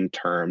Bitcoin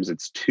terms,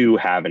 it's two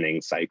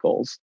halvening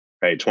cycles,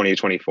 right?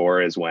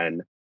 2024 is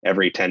when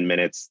every 10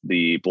 minutes,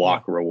 the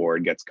block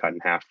reward gets cut in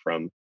half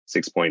from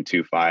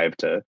 6.25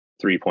 to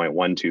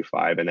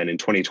 3.125. And then in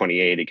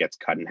 2028, it gets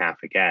cut in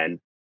half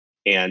again.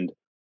 And,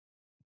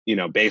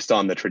 based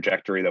on the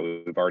trajectory that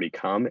we've already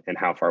come and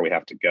how far we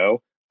have to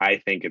go, I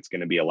think it's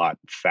going to be a lot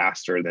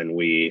faster than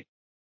we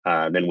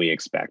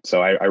expect.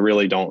 So I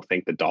really don't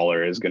think the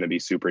dollar is going to be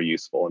super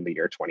useful in the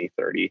year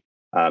 2030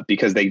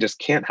 because they just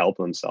can't help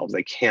themselves.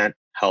 They can't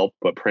help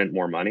but print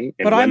more money.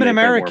 And but I'm an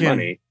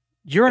American.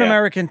 You're an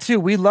American too.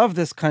 We love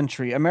this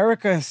country.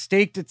 America has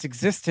staked its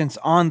existence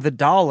on the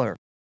dollar.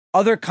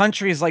 Other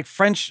countries like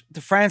France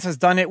has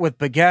done it with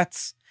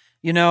baguettes.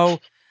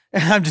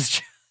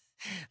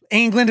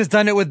 England has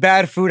done it with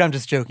bad food. I'm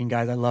just joking,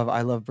 guys. I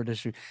love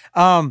British food.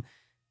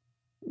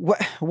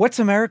 What's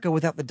America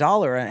without the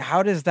dollar, and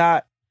how does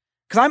that?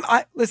 Because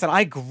listen,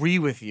 I agree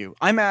with you.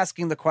 I'm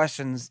asking the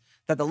questions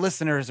that the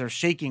listeners are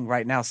shaking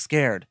right now,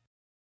 scared.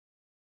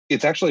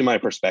 It's actually my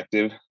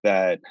perspective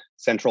that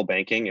central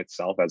banking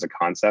itself as a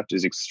concept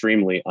is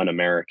extremely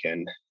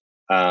un-American.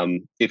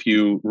 If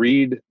you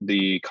read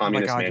the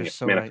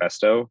Communist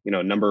Manifesto,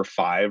 right. Number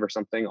 5 or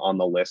something on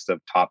the list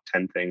of top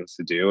 10 things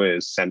to do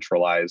is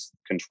centralize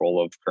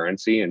control of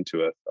currency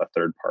into a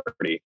third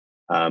party,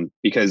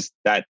 because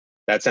that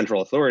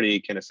central authority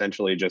can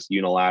essentially just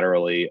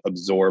unilaterally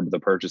absorb the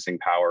purchasing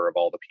power of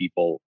all the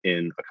people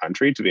in a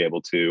country to be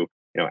able to,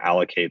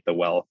 allocate the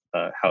wealth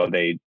how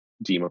they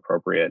deem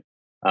appropriate.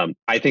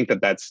 I think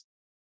that that's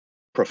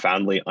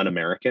profoundly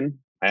un-American.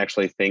 I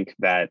actually think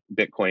that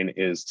Bitcoin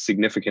is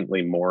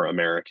significantly more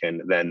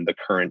American than the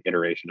current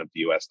iteration of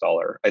the US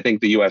dollar. I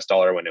think the US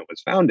dollar, when it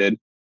was founded,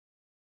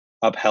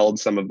 upheld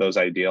some of those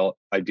ideals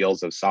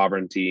of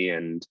sovereignty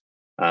and,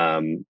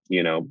 and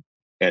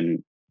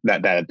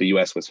that the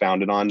US was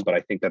founded on. But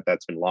I think that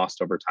that's been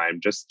lost over time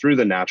just through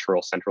the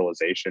natural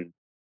centralization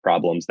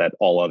problems that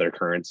all other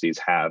currencies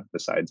have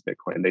besides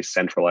Bitcoin. They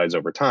centralize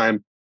over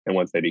time. And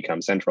once they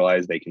become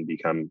centralized, they can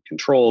become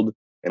controlled.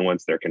 And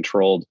once they're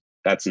controlled,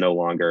 that's no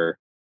longer,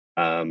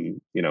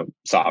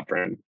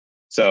 sovereign.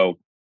 So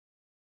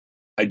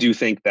I do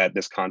think that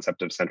this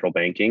concept of central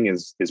banking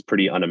is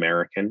pretty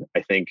un-American.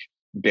 I think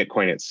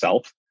Bitcoin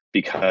itself,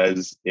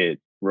 because it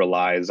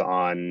relies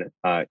on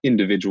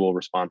individual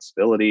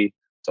responsibility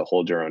to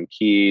hold your own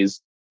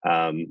keys,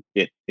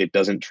 it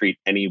doesn't treat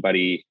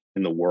anybody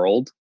in the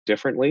world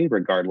differently,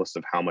 regardless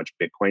of how much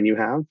Bitcoin you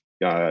have.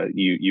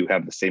 You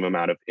have the same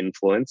amount of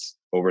influence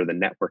over the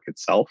network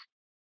itself.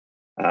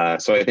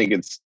 So I think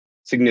it's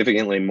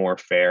significantly more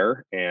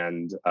fair,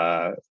 and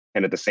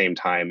at the same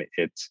time,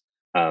 it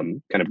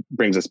kind of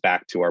brings us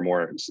back to our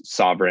more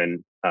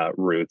sovereign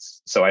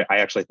roots. So I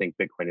actually think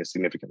Bitcoin is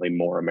significantly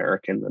more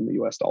American than the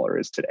US dollar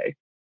is today.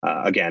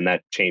 Again,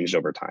 that changed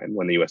over time.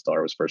 When the US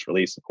dollar was first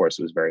released, of course,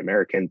 it was very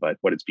American, but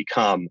what it's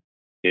become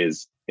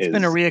is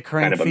been a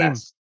reoccurring kind of a theme.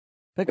 mess.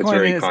 It's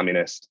very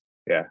communist.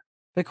 Yeah.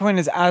 Bitcoin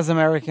is as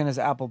American as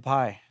apple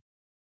pie.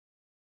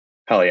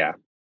 Hell yeah.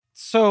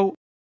 So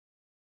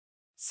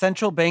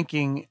central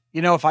banking,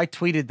 if I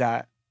tweeted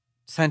that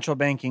central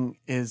banking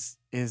is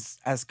as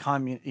is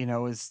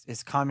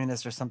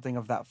communist or something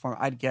of that form,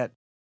 I'd get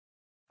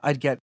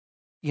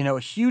a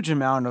huge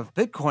amount of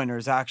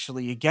Bitcoiners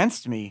actually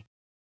against me,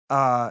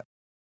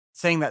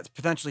 saying that's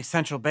potentially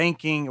central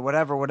banking or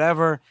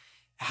whatever.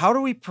 How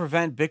do we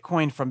prevent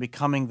Bitcoin from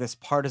becoming this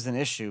partisan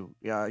issue?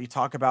 You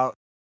talk about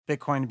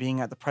Bitcoin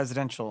being on the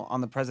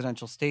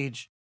presidential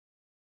stage.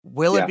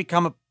 Will it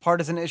become a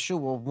partisan issue?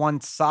 Will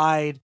one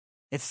side?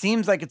 It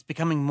seems like it's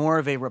becoming more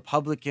of a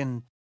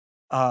Republican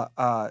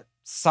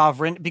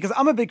sovereign, because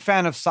I'm a big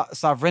fan of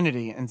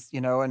sovereignty, and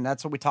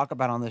that's what we talk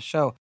about on this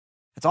show.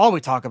 That's all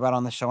we talk about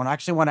on the show. And I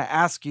actually want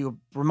to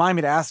remind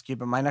me to ask you,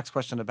 but my next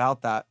question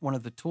about that, one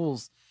of the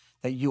tools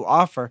that you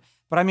offer.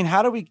 But I mean,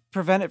 how do we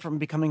prevent it from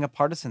becoming a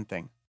partisan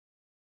thing?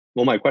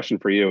 Well, my question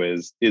for you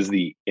is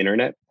the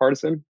internet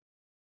partisan?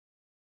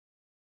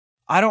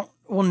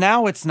 Well,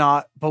 now it's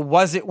not, but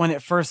was it when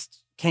it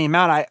first came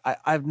out?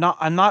 I'm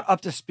not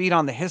up to speed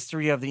on the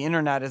history of the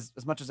internet as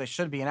much as I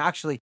should be. And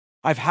actually,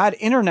 I've had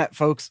internet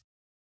folks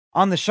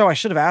on the show. I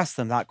should have asked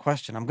them that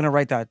question. I'm going to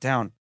write that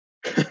down.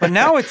 But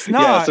now it's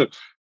not.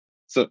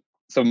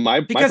 So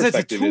my perspective it's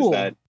a tool. Is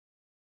that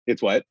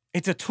it's what?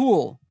 It's a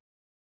tool.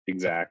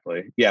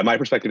 Exactly. Yeah, my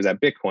perspective is that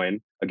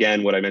Bitcoin,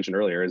 again, what I mentioned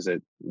earlier is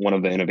that one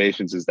of the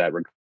innovations is that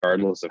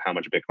regardless of how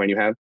much Bitcoin you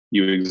have,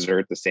 you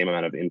exert the same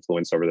amount of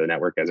influence over the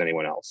network as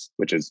anyone else,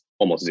 which is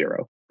almost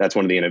zero. That's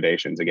one of the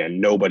innovations.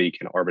 Again, nobody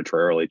can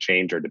arbitrarily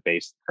change or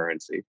debase the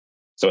currency.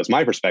 So it's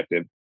my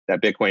perspective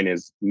that Bitcoin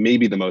is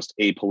maybe the most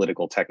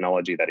apolitical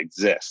technology that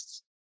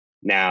exists.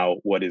 Now,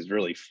 what is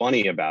really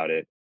funny about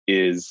it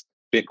is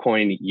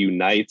Bitcoin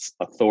unites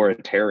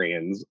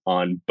authoritarians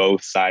on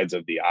both sides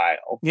of the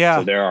aisle. Yeah.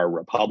 So there are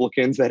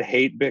Republicans that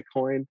hate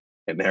Bitcoin,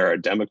 and there are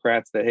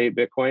Democrats that hate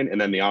Bitcoin. And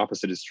then the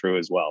opposite is true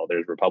as well.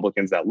 There's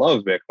Republicans that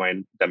love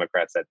Bitcoin,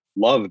 Democrats that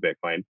love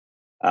Bitcoin.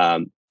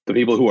 The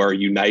people who are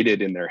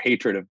united in their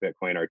hatred of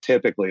Bitcoin are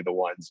typically the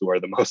ones who are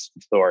the most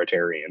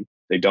authoritarian.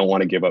 They don't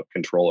want to give up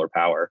control or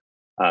power.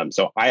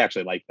 So I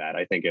actually like that.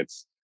 I think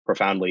it's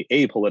profoundly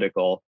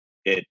apolitical.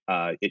 It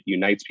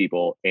unites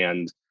people.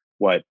 And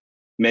what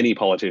many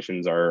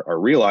politicians are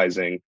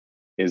realizing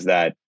is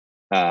that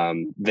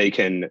they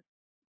can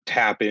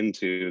tap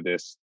into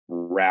this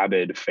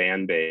rabid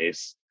fan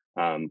base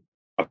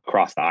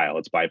across the aisle.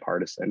 It's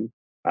bipartisan.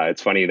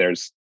 It's funny.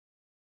 There's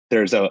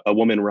a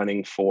woman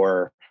running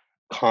for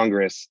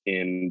Congress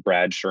in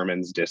Brad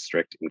Sherman's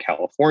district in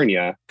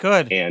California.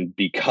 Good. And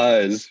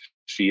because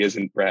she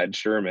isn't Brad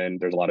Sherman,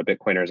 there's a lot of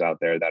Bitcoiners out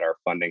there that are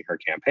funding her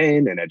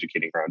campaign and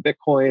educating her on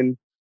Bitcoin.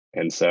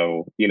 And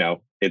so,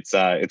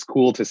 it's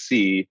cool to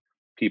see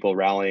people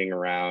rallying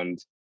around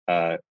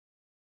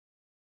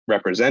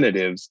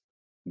representatives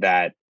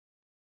that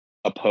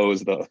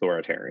oppose the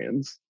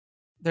authoritarians.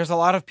 There's a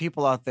lot of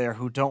people out there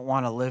who don't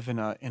want to live in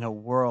a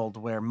world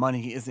where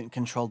money isn't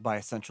controlled by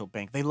a central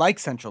bank. They like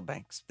central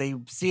banks. They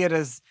see it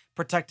as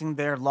protecting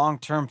their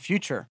long-term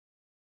future.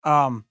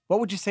 What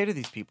would you say to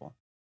these people?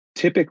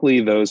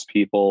 Typically, those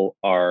people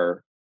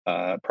are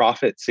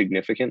profit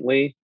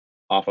significantly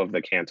off of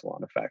the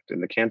Cantillon effect.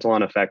 And the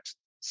Cantillon effect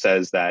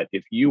says that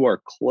if you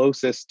are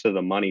closest to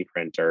the money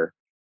printer,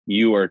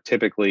 you are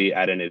typically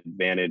at an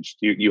advantage.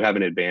 You have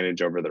an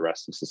advantage over the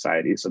rest of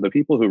society. So the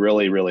people who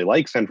really, really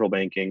like central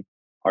banking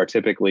are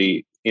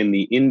typically in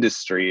the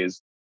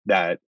industries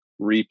that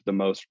reap the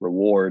most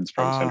rewards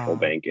from central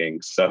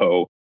banking.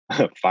 So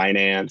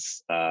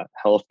finance,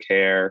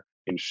 healthcare,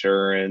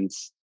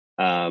 insurance,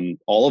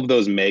 all of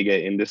those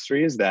mega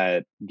industries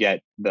that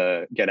get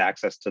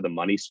access to the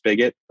money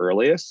spigot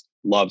earliest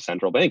love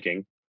central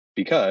banking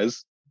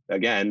because,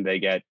 again, they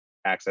get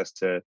access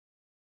to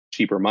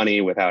cheaper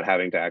money without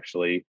having to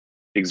actually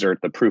exert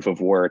the proof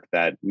of work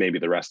that maybe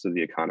the rest of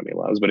the economy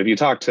loves. But if you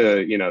talk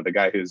to, the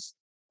guy who's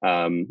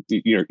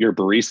your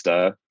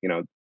barista,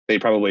 they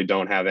probably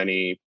don't have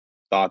any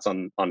thoughts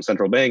on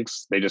central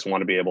banks. They just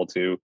want to be able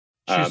to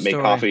True make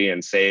story. coffee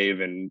and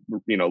save and,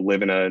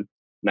 live in a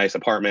nice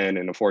apartment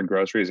and afford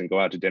groceries and go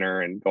out to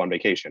dinner and go on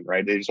vacation,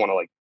 right? They just want to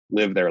like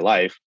live their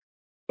life.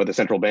 But the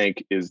central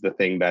bank is the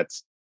thing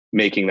that's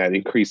making that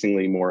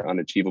increasingly more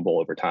unachievable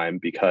over time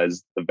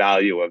because the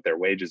value of their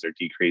wages are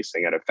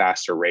decreasing at a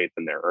faster rate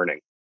than they're earning.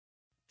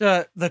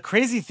 The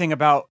crazy thing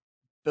about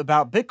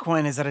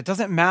Bitcoin is that it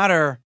doesn't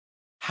matter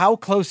how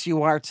close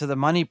you are to the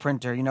money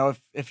printer,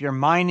 if you're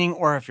mining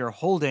or if you're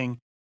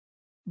holding,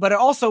 but it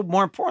also,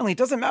 more importantly, it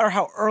doesn't matter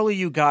how early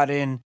you got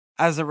in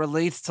as it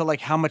relates to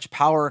like how much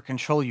power or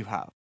control you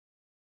have.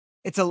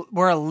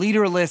 We're a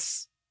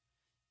leaderless,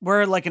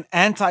 we're like an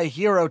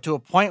anti-hero to a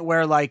point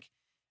where like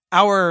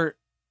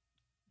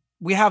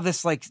we have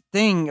this like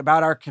thing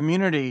about our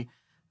community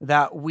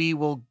that we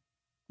will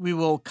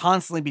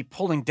constantly be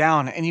pulling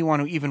down anyone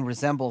who even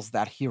resembles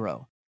that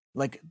hero.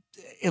 Like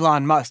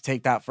Elon Musk,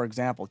 take that for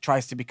example,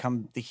 tries to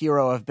become the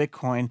hero of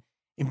Bitcoin,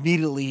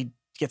 immediately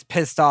gets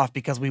pissed off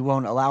because we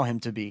won't allow him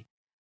to be.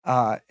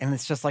 And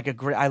it's just like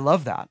I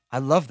love that. I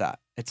love that.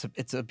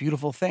 It's a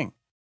beautiful thing.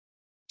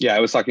 Yeah, I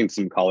was talking to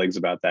some colleagues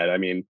about that. I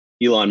mean,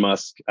 Elon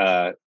Musk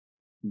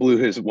blew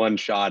his one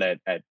shot at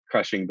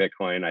crushing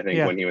Bitcoin, I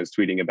think, when he was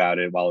tweeting about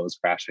it while it was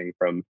crashing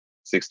from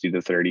 60 to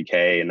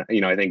 30K.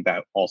 And, I think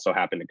that also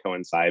happened to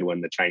coincide when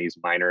the Chinese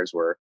miners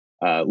were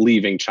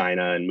leaving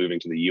China and moving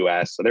to the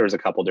US. So there was a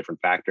couple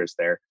different factors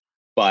there.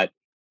 But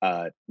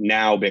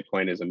now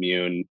Bitcoin is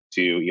immune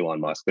to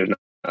Elon Musk. There's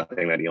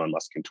nothing that Elon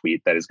Musk can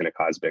tweet that is going to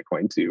cause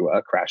Bitcoin to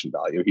crash in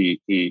value.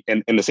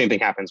 And the same thing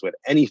happens with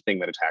anything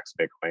that attacks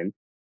Bitcoin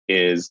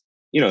is,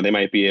 they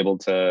might be able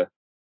to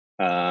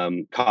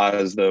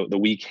cause the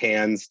weak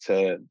hands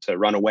to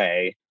run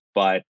away,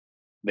 but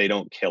they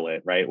don't kill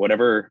it, right?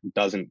 Whatever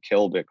doesn't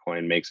kill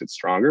Bitcoin makes it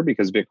stronger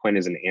because Bitcoin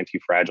is an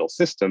anti-fragile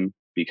system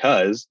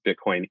because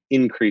Bitcoin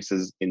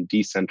increases in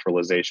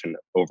decentralization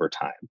over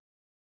time.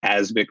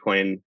 As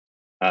Bitcoin,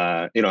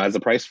 as the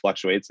price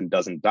fluctuates and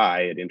doesn't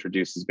die, it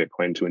introduces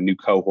Bitcoin to a new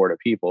cohort of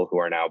people who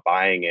are now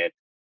buying it.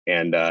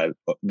 And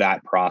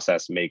that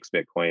process makes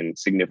Bitcoin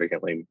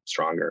significantly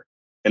stronger.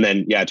 And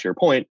then, to your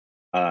point,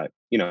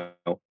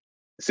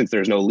 since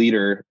there's no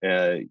leader,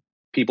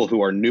 people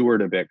who are newer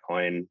to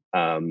Bitcoin,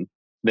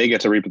 they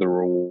get to reap the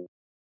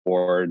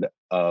reward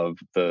of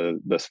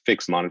the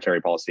fixed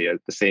monetary policy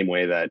the same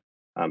way that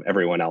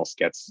everyone else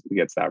gets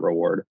that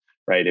reward,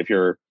 right? If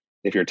your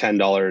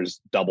 $10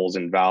 doubles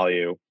in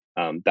value,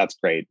 that's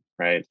great,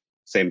 right?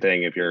 Same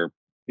thing if your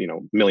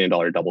 $1 million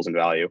doubles in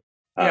value,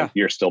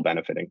 you're still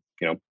benefiting.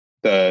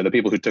 The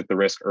people who took the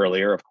risk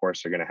earlier, of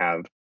course, are going to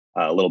have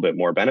a little bit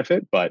more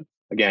benefit, but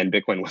again,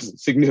 Bitcoin was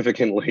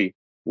significantly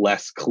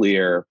less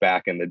clear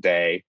back in the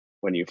day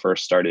when you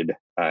first started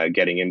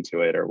getting into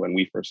it, or when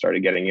we first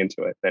started getting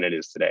into it, than it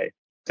is today.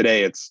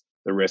 Today,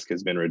 the risk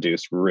has been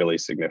reduced really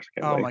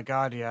significantly. Oh my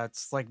God, yeah,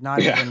 it's like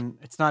not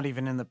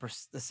even in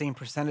the same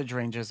percentage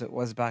range as it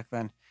was back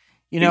then.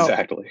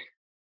 Exactly.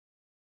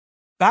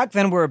 Back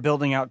then we were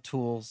building out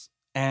tools,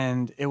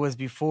 and it was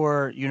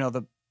before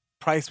the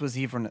price was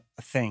even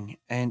a thing.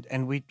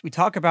 And we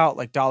talk about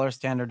like dollar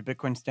standard,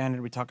 Bitcoin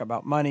standard. We talk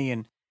about money,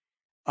 and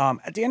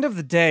at the end of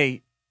the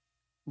day,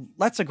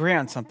 let's agree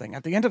on something.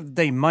 At the end of the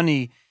day,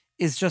 money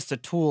is just a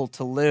tool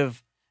to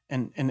live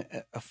in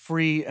a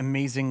free,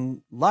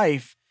 amazing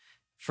life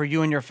for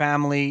you and your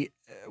family,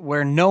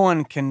 where no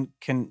one can,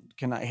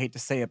 I hate to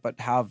say it,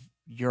 but have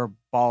your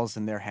balls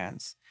in their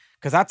hands.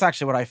 Because that's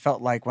actually what I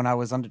felt like when I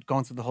was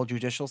going through the whole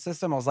judicial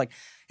system. I was like,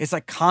 it's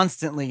like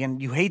constantly, and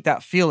you hate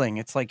that feeling.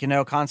 It's like,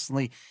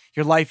 constantly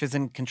your life is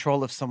in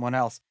control of someone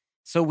else.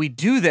 So we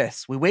do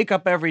this. We wake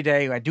up every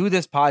day. I do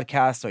this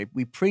podcast. So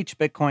we preach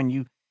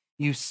Bitcoin.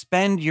 You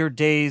spend your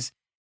days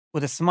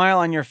with a smile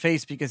on your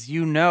face because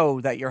you know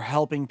that you're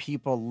helping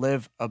people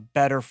live a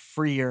better,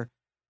 freer,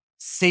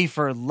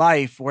 safer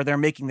life where they're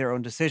making their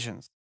own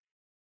decisions.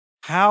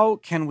 How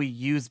can we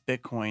use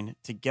Bitcoin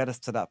to get us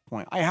to that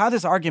point? I had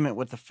this argument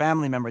with a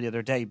family member the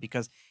other day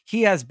because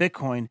he has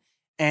Bitcoin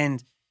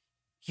and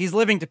he's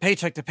living to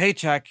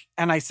paycheck.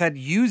 And I said,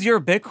 use your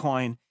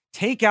Bitcoin,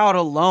 take out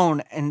a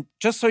loan, and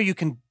just so you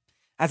can,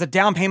 as a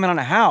down payment on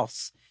a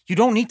house, you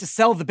don't need to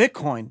sell the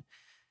Bitcoin.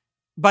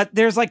 But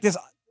there's like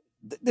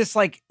this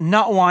like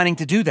not wanting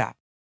to do that.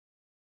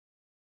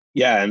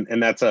 Yeah,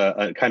 and that's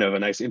a kind of a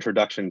nice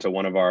introduction to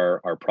one of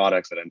our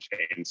products at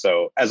Unchained.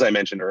 So as I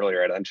mentioned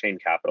earlier, at Unchained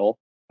Capital,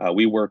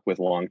 we work with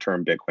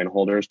long-term Bitcoin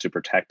holders to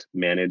protect,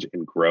 manage,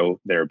 and grow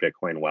their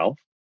Bitcoin wealth.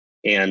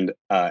 And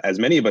as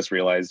many of us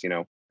realize,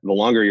 the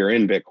longer you're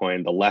in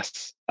Bitcoin, the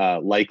less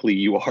likely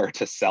you are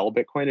to sell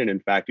Bitcoin. And in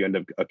fact, you end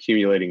up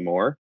accumulating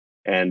more.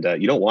 And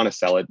you don't want to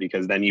sell it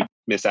because then you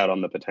miss out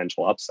on the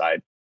potential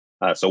upside.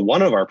 So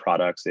one of our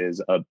products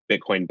is a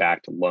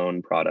Bitcoin-backed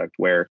loan product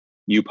where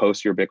you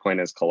post your Bitcoin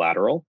as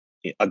collateral,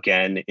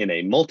 again, in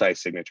a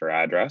multi-signature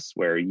address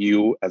where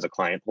you as a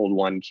client hold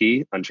one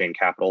key, Unchained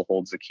Capital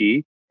holds a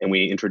key, and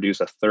we introduce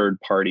a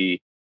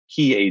third-party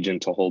key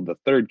agent to hold the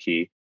third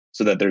key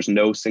so that there's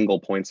no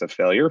single points of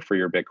failure for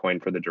your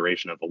Bitcoin for the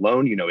duration of the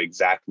loan. You know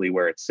exactly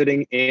where it's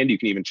sitting, and you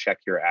can even check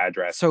your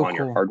address on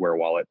your hardware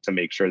wallet to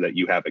make sure that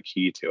you have a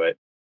key to it.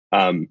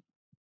 Um,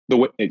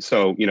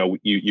 so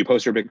you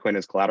post your Bitcoin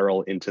as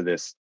collateral into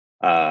this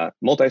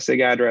multi-sig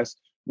address.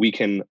 We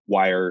can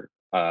wire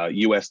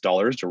US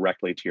dollars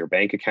directly to your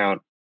bank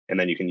account, and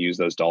then you can use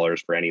those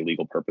dollars for any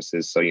legal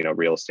purposes. So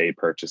real estate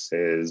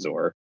purchases,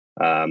 or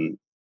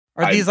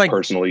Are these I've like,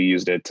 personally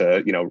used it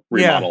to yeah,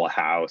 remodel a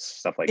house,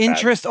 stuff like that.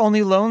 interest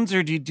only loans,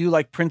 or do you do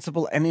like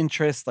principal and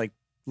interest, like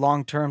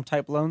long-term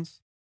type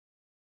loans?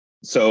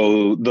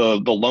 So the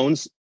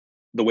loans,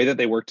 the way that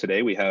they work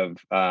today, we have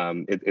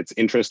it's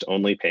interest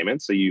only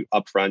payments. So you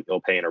upfront,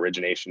 you'll pay an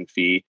origination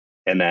fee,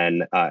 and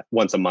then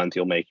once a month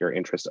you'll make your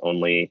interest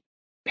only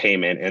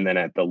payment, and then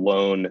at the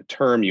loan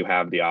term you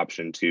have the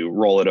option to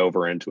roll it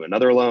over into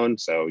another loan.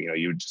 So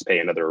you just pay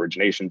another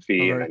origination Oh,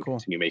 fee and very then cool.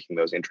 continue making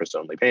those interest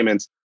only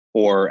payments.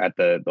 Or at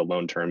the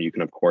loan term, you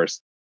can of course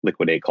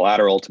liquidate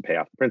collateral to pay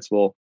off the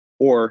principal,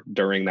 or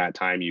during that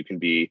time you can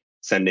be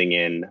sending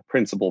in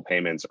principal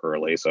payments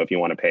early. So if you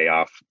want to pay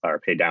off or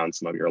pay down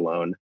some of your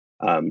loan,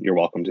 you're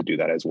welcome to do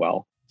that as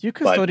well. Do you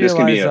But this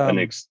can be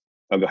custodialize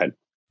oh, go ahead.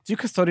 do you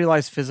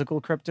custodialize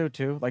physical crypto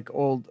too? Like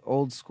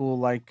old school,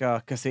 like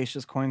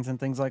Cassatius coins and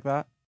things like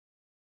that?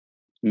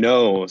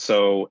 No.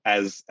 So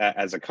as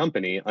a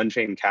company,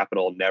 Unchained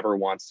Capital never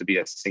wants to be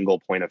a single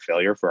point of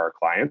failure for our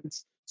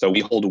clients. So we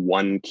hold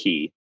one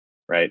key,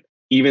 right?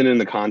 Even in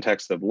the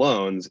context of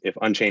loans, if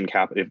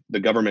the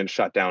government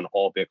shut down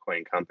all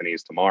Bitcoin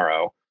companies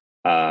tomorrow,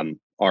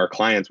 our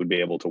clients would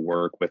be able to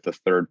work with a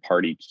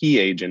third-party key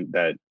agent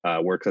that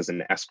works as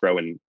an escrow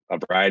in a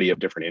variety of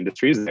different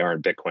industries. They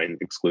aren't Bitcoin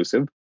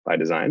exclusive by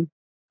design.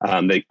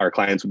 Our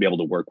clients would be able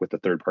to work with the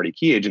third-party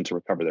key agent to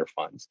recover their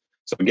funds.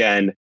 So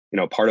again,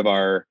 part of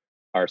our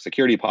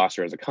security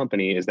posture as a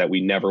company is that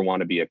we never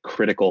want to be a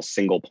critical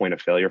single point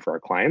of failure for our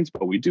clients,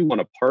 but we do want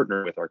to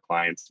partner with our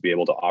clients to be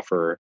able to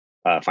offer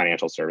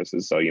financial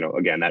services. So,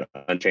 again, that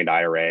Unchained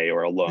IRA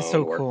or a loan, It's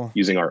so or cool.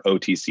 using our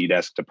OTC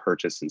desk to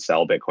purchase and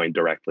sell Bitcoin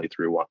directly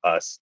through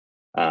us.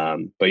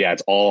 But yeah,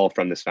 it's all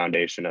from this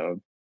foundation of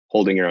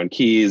holding your own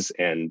keys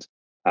and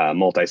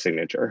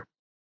multi-signature.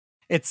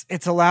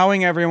 It's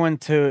allowing everyone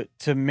to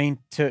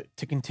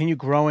continue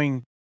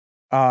growing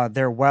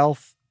their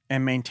wealth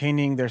and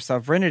maintaining their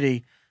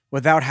sovereignty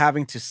without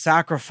having to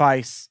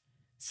sacrifice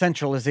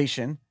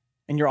centralization.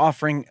 And you're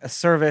offering a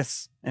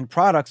service and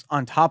products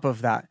on top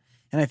of that.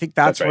 And I think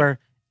that's right. where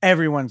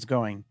everyone's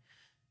going.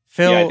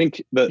 Phil, Yeah, I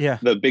think yeah.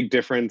 the big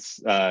difference,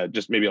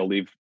 just maybe I'll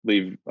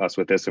leave us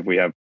with this if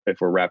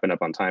we're wrapping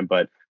up on time,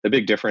 but the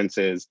big difference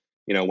is,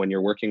 when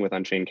you're working with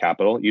Unchained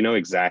Capital, you know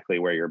exactly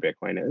where your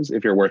Bitcoin is.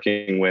 If you're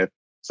working with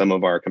some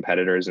of our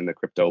competitors in the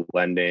crypto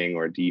lending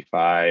or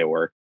DeFi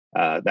or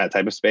that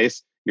type of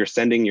space, you're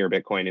sending your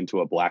Bitcoin into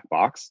a black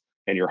box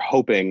and you're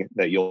hoping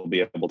that you'll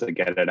be able to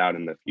get it out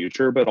in the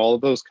future. But all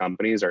of those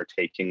companies are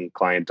taking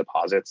client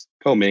deposits,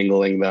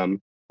 commingling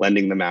them,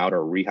 lending them out, or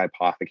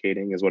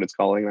rehypothecating is what it's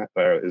calling that,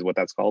 or is what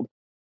that's called.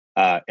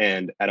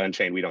 And at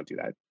Unchained, we don't do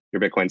that. Your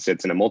Bitcoin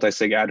sits in a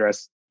multi-sig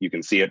address. You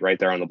can see it right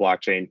there on the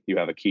blockchain. You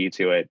have a key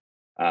to it.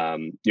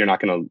 You're not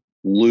going to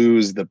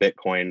lose the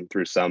Bitcoin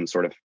through some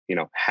sort of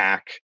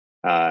hack.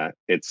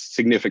 It's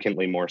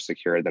significantly more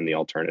secure than the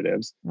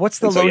alternatives. What's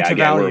the loan to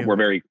value? We're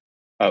very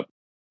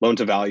loan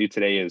to value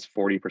today is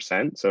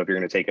 40%. So if you're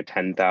going to take a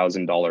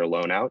 $10,000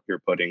 loan out,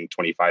 you're putting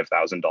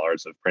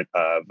 $25,000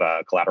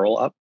 of collateral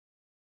up.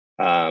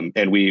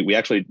 And we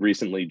actually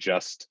recently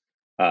just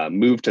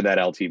moved to that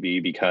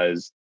LTV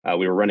because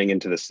we were running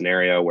into the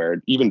scenario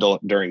where even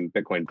during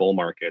Bitcoin bull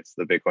markets,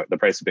 the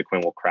price of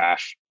Bitcoin will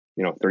crash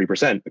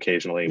 30%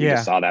 occasionally. We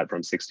just saw that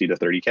from 60 to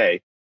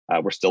 30K.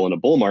 We're still in a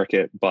bull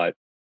market, but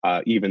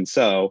even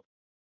so,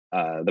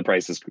 the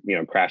price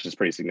crashes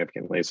pretty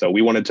significantly. So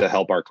we wanted to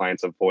help our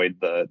clients avoid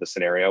the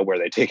scenario where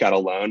they take out a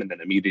loan and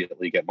then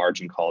immediately get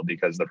margin called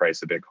because the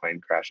price of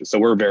Bitcoin crashes. So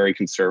we're very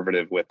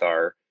conservative with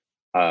our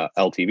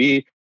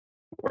LTV.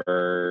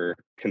 We're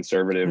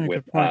conservative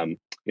with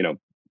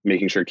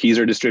making sure keys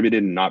are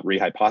distributed and not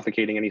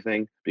rehypothecating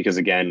anything, because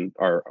again,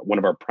 one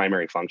of our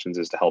primary functions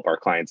is to help our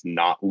clients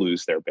not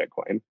lose their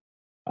Bitcoin.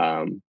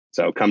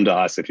 So come to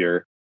us if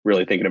you're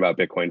really thinking about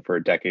Bitcoin for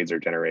decades or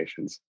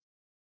generations.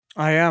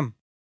 I am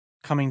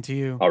coming to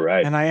you. All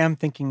right. And I am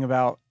thinking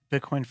about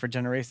Bitcoin for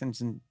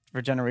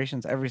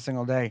generations every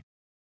single day.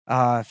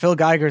 Phil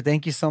Geiger,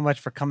 thank you so much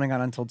for coming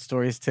on Untold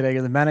Stories today.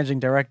 You're the managing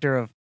director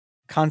of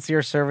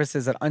concierge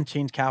services at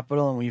Unchained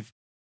Capital. And we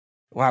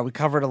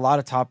covered a lot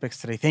of topics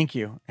today. Thank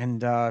you.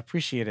 And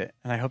appreciate it.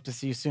 And I hope to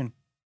see you soon.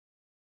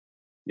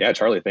 Yeah,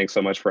 Charlie, thanks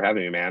so much for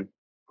having me, man.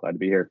 Glad to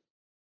be here.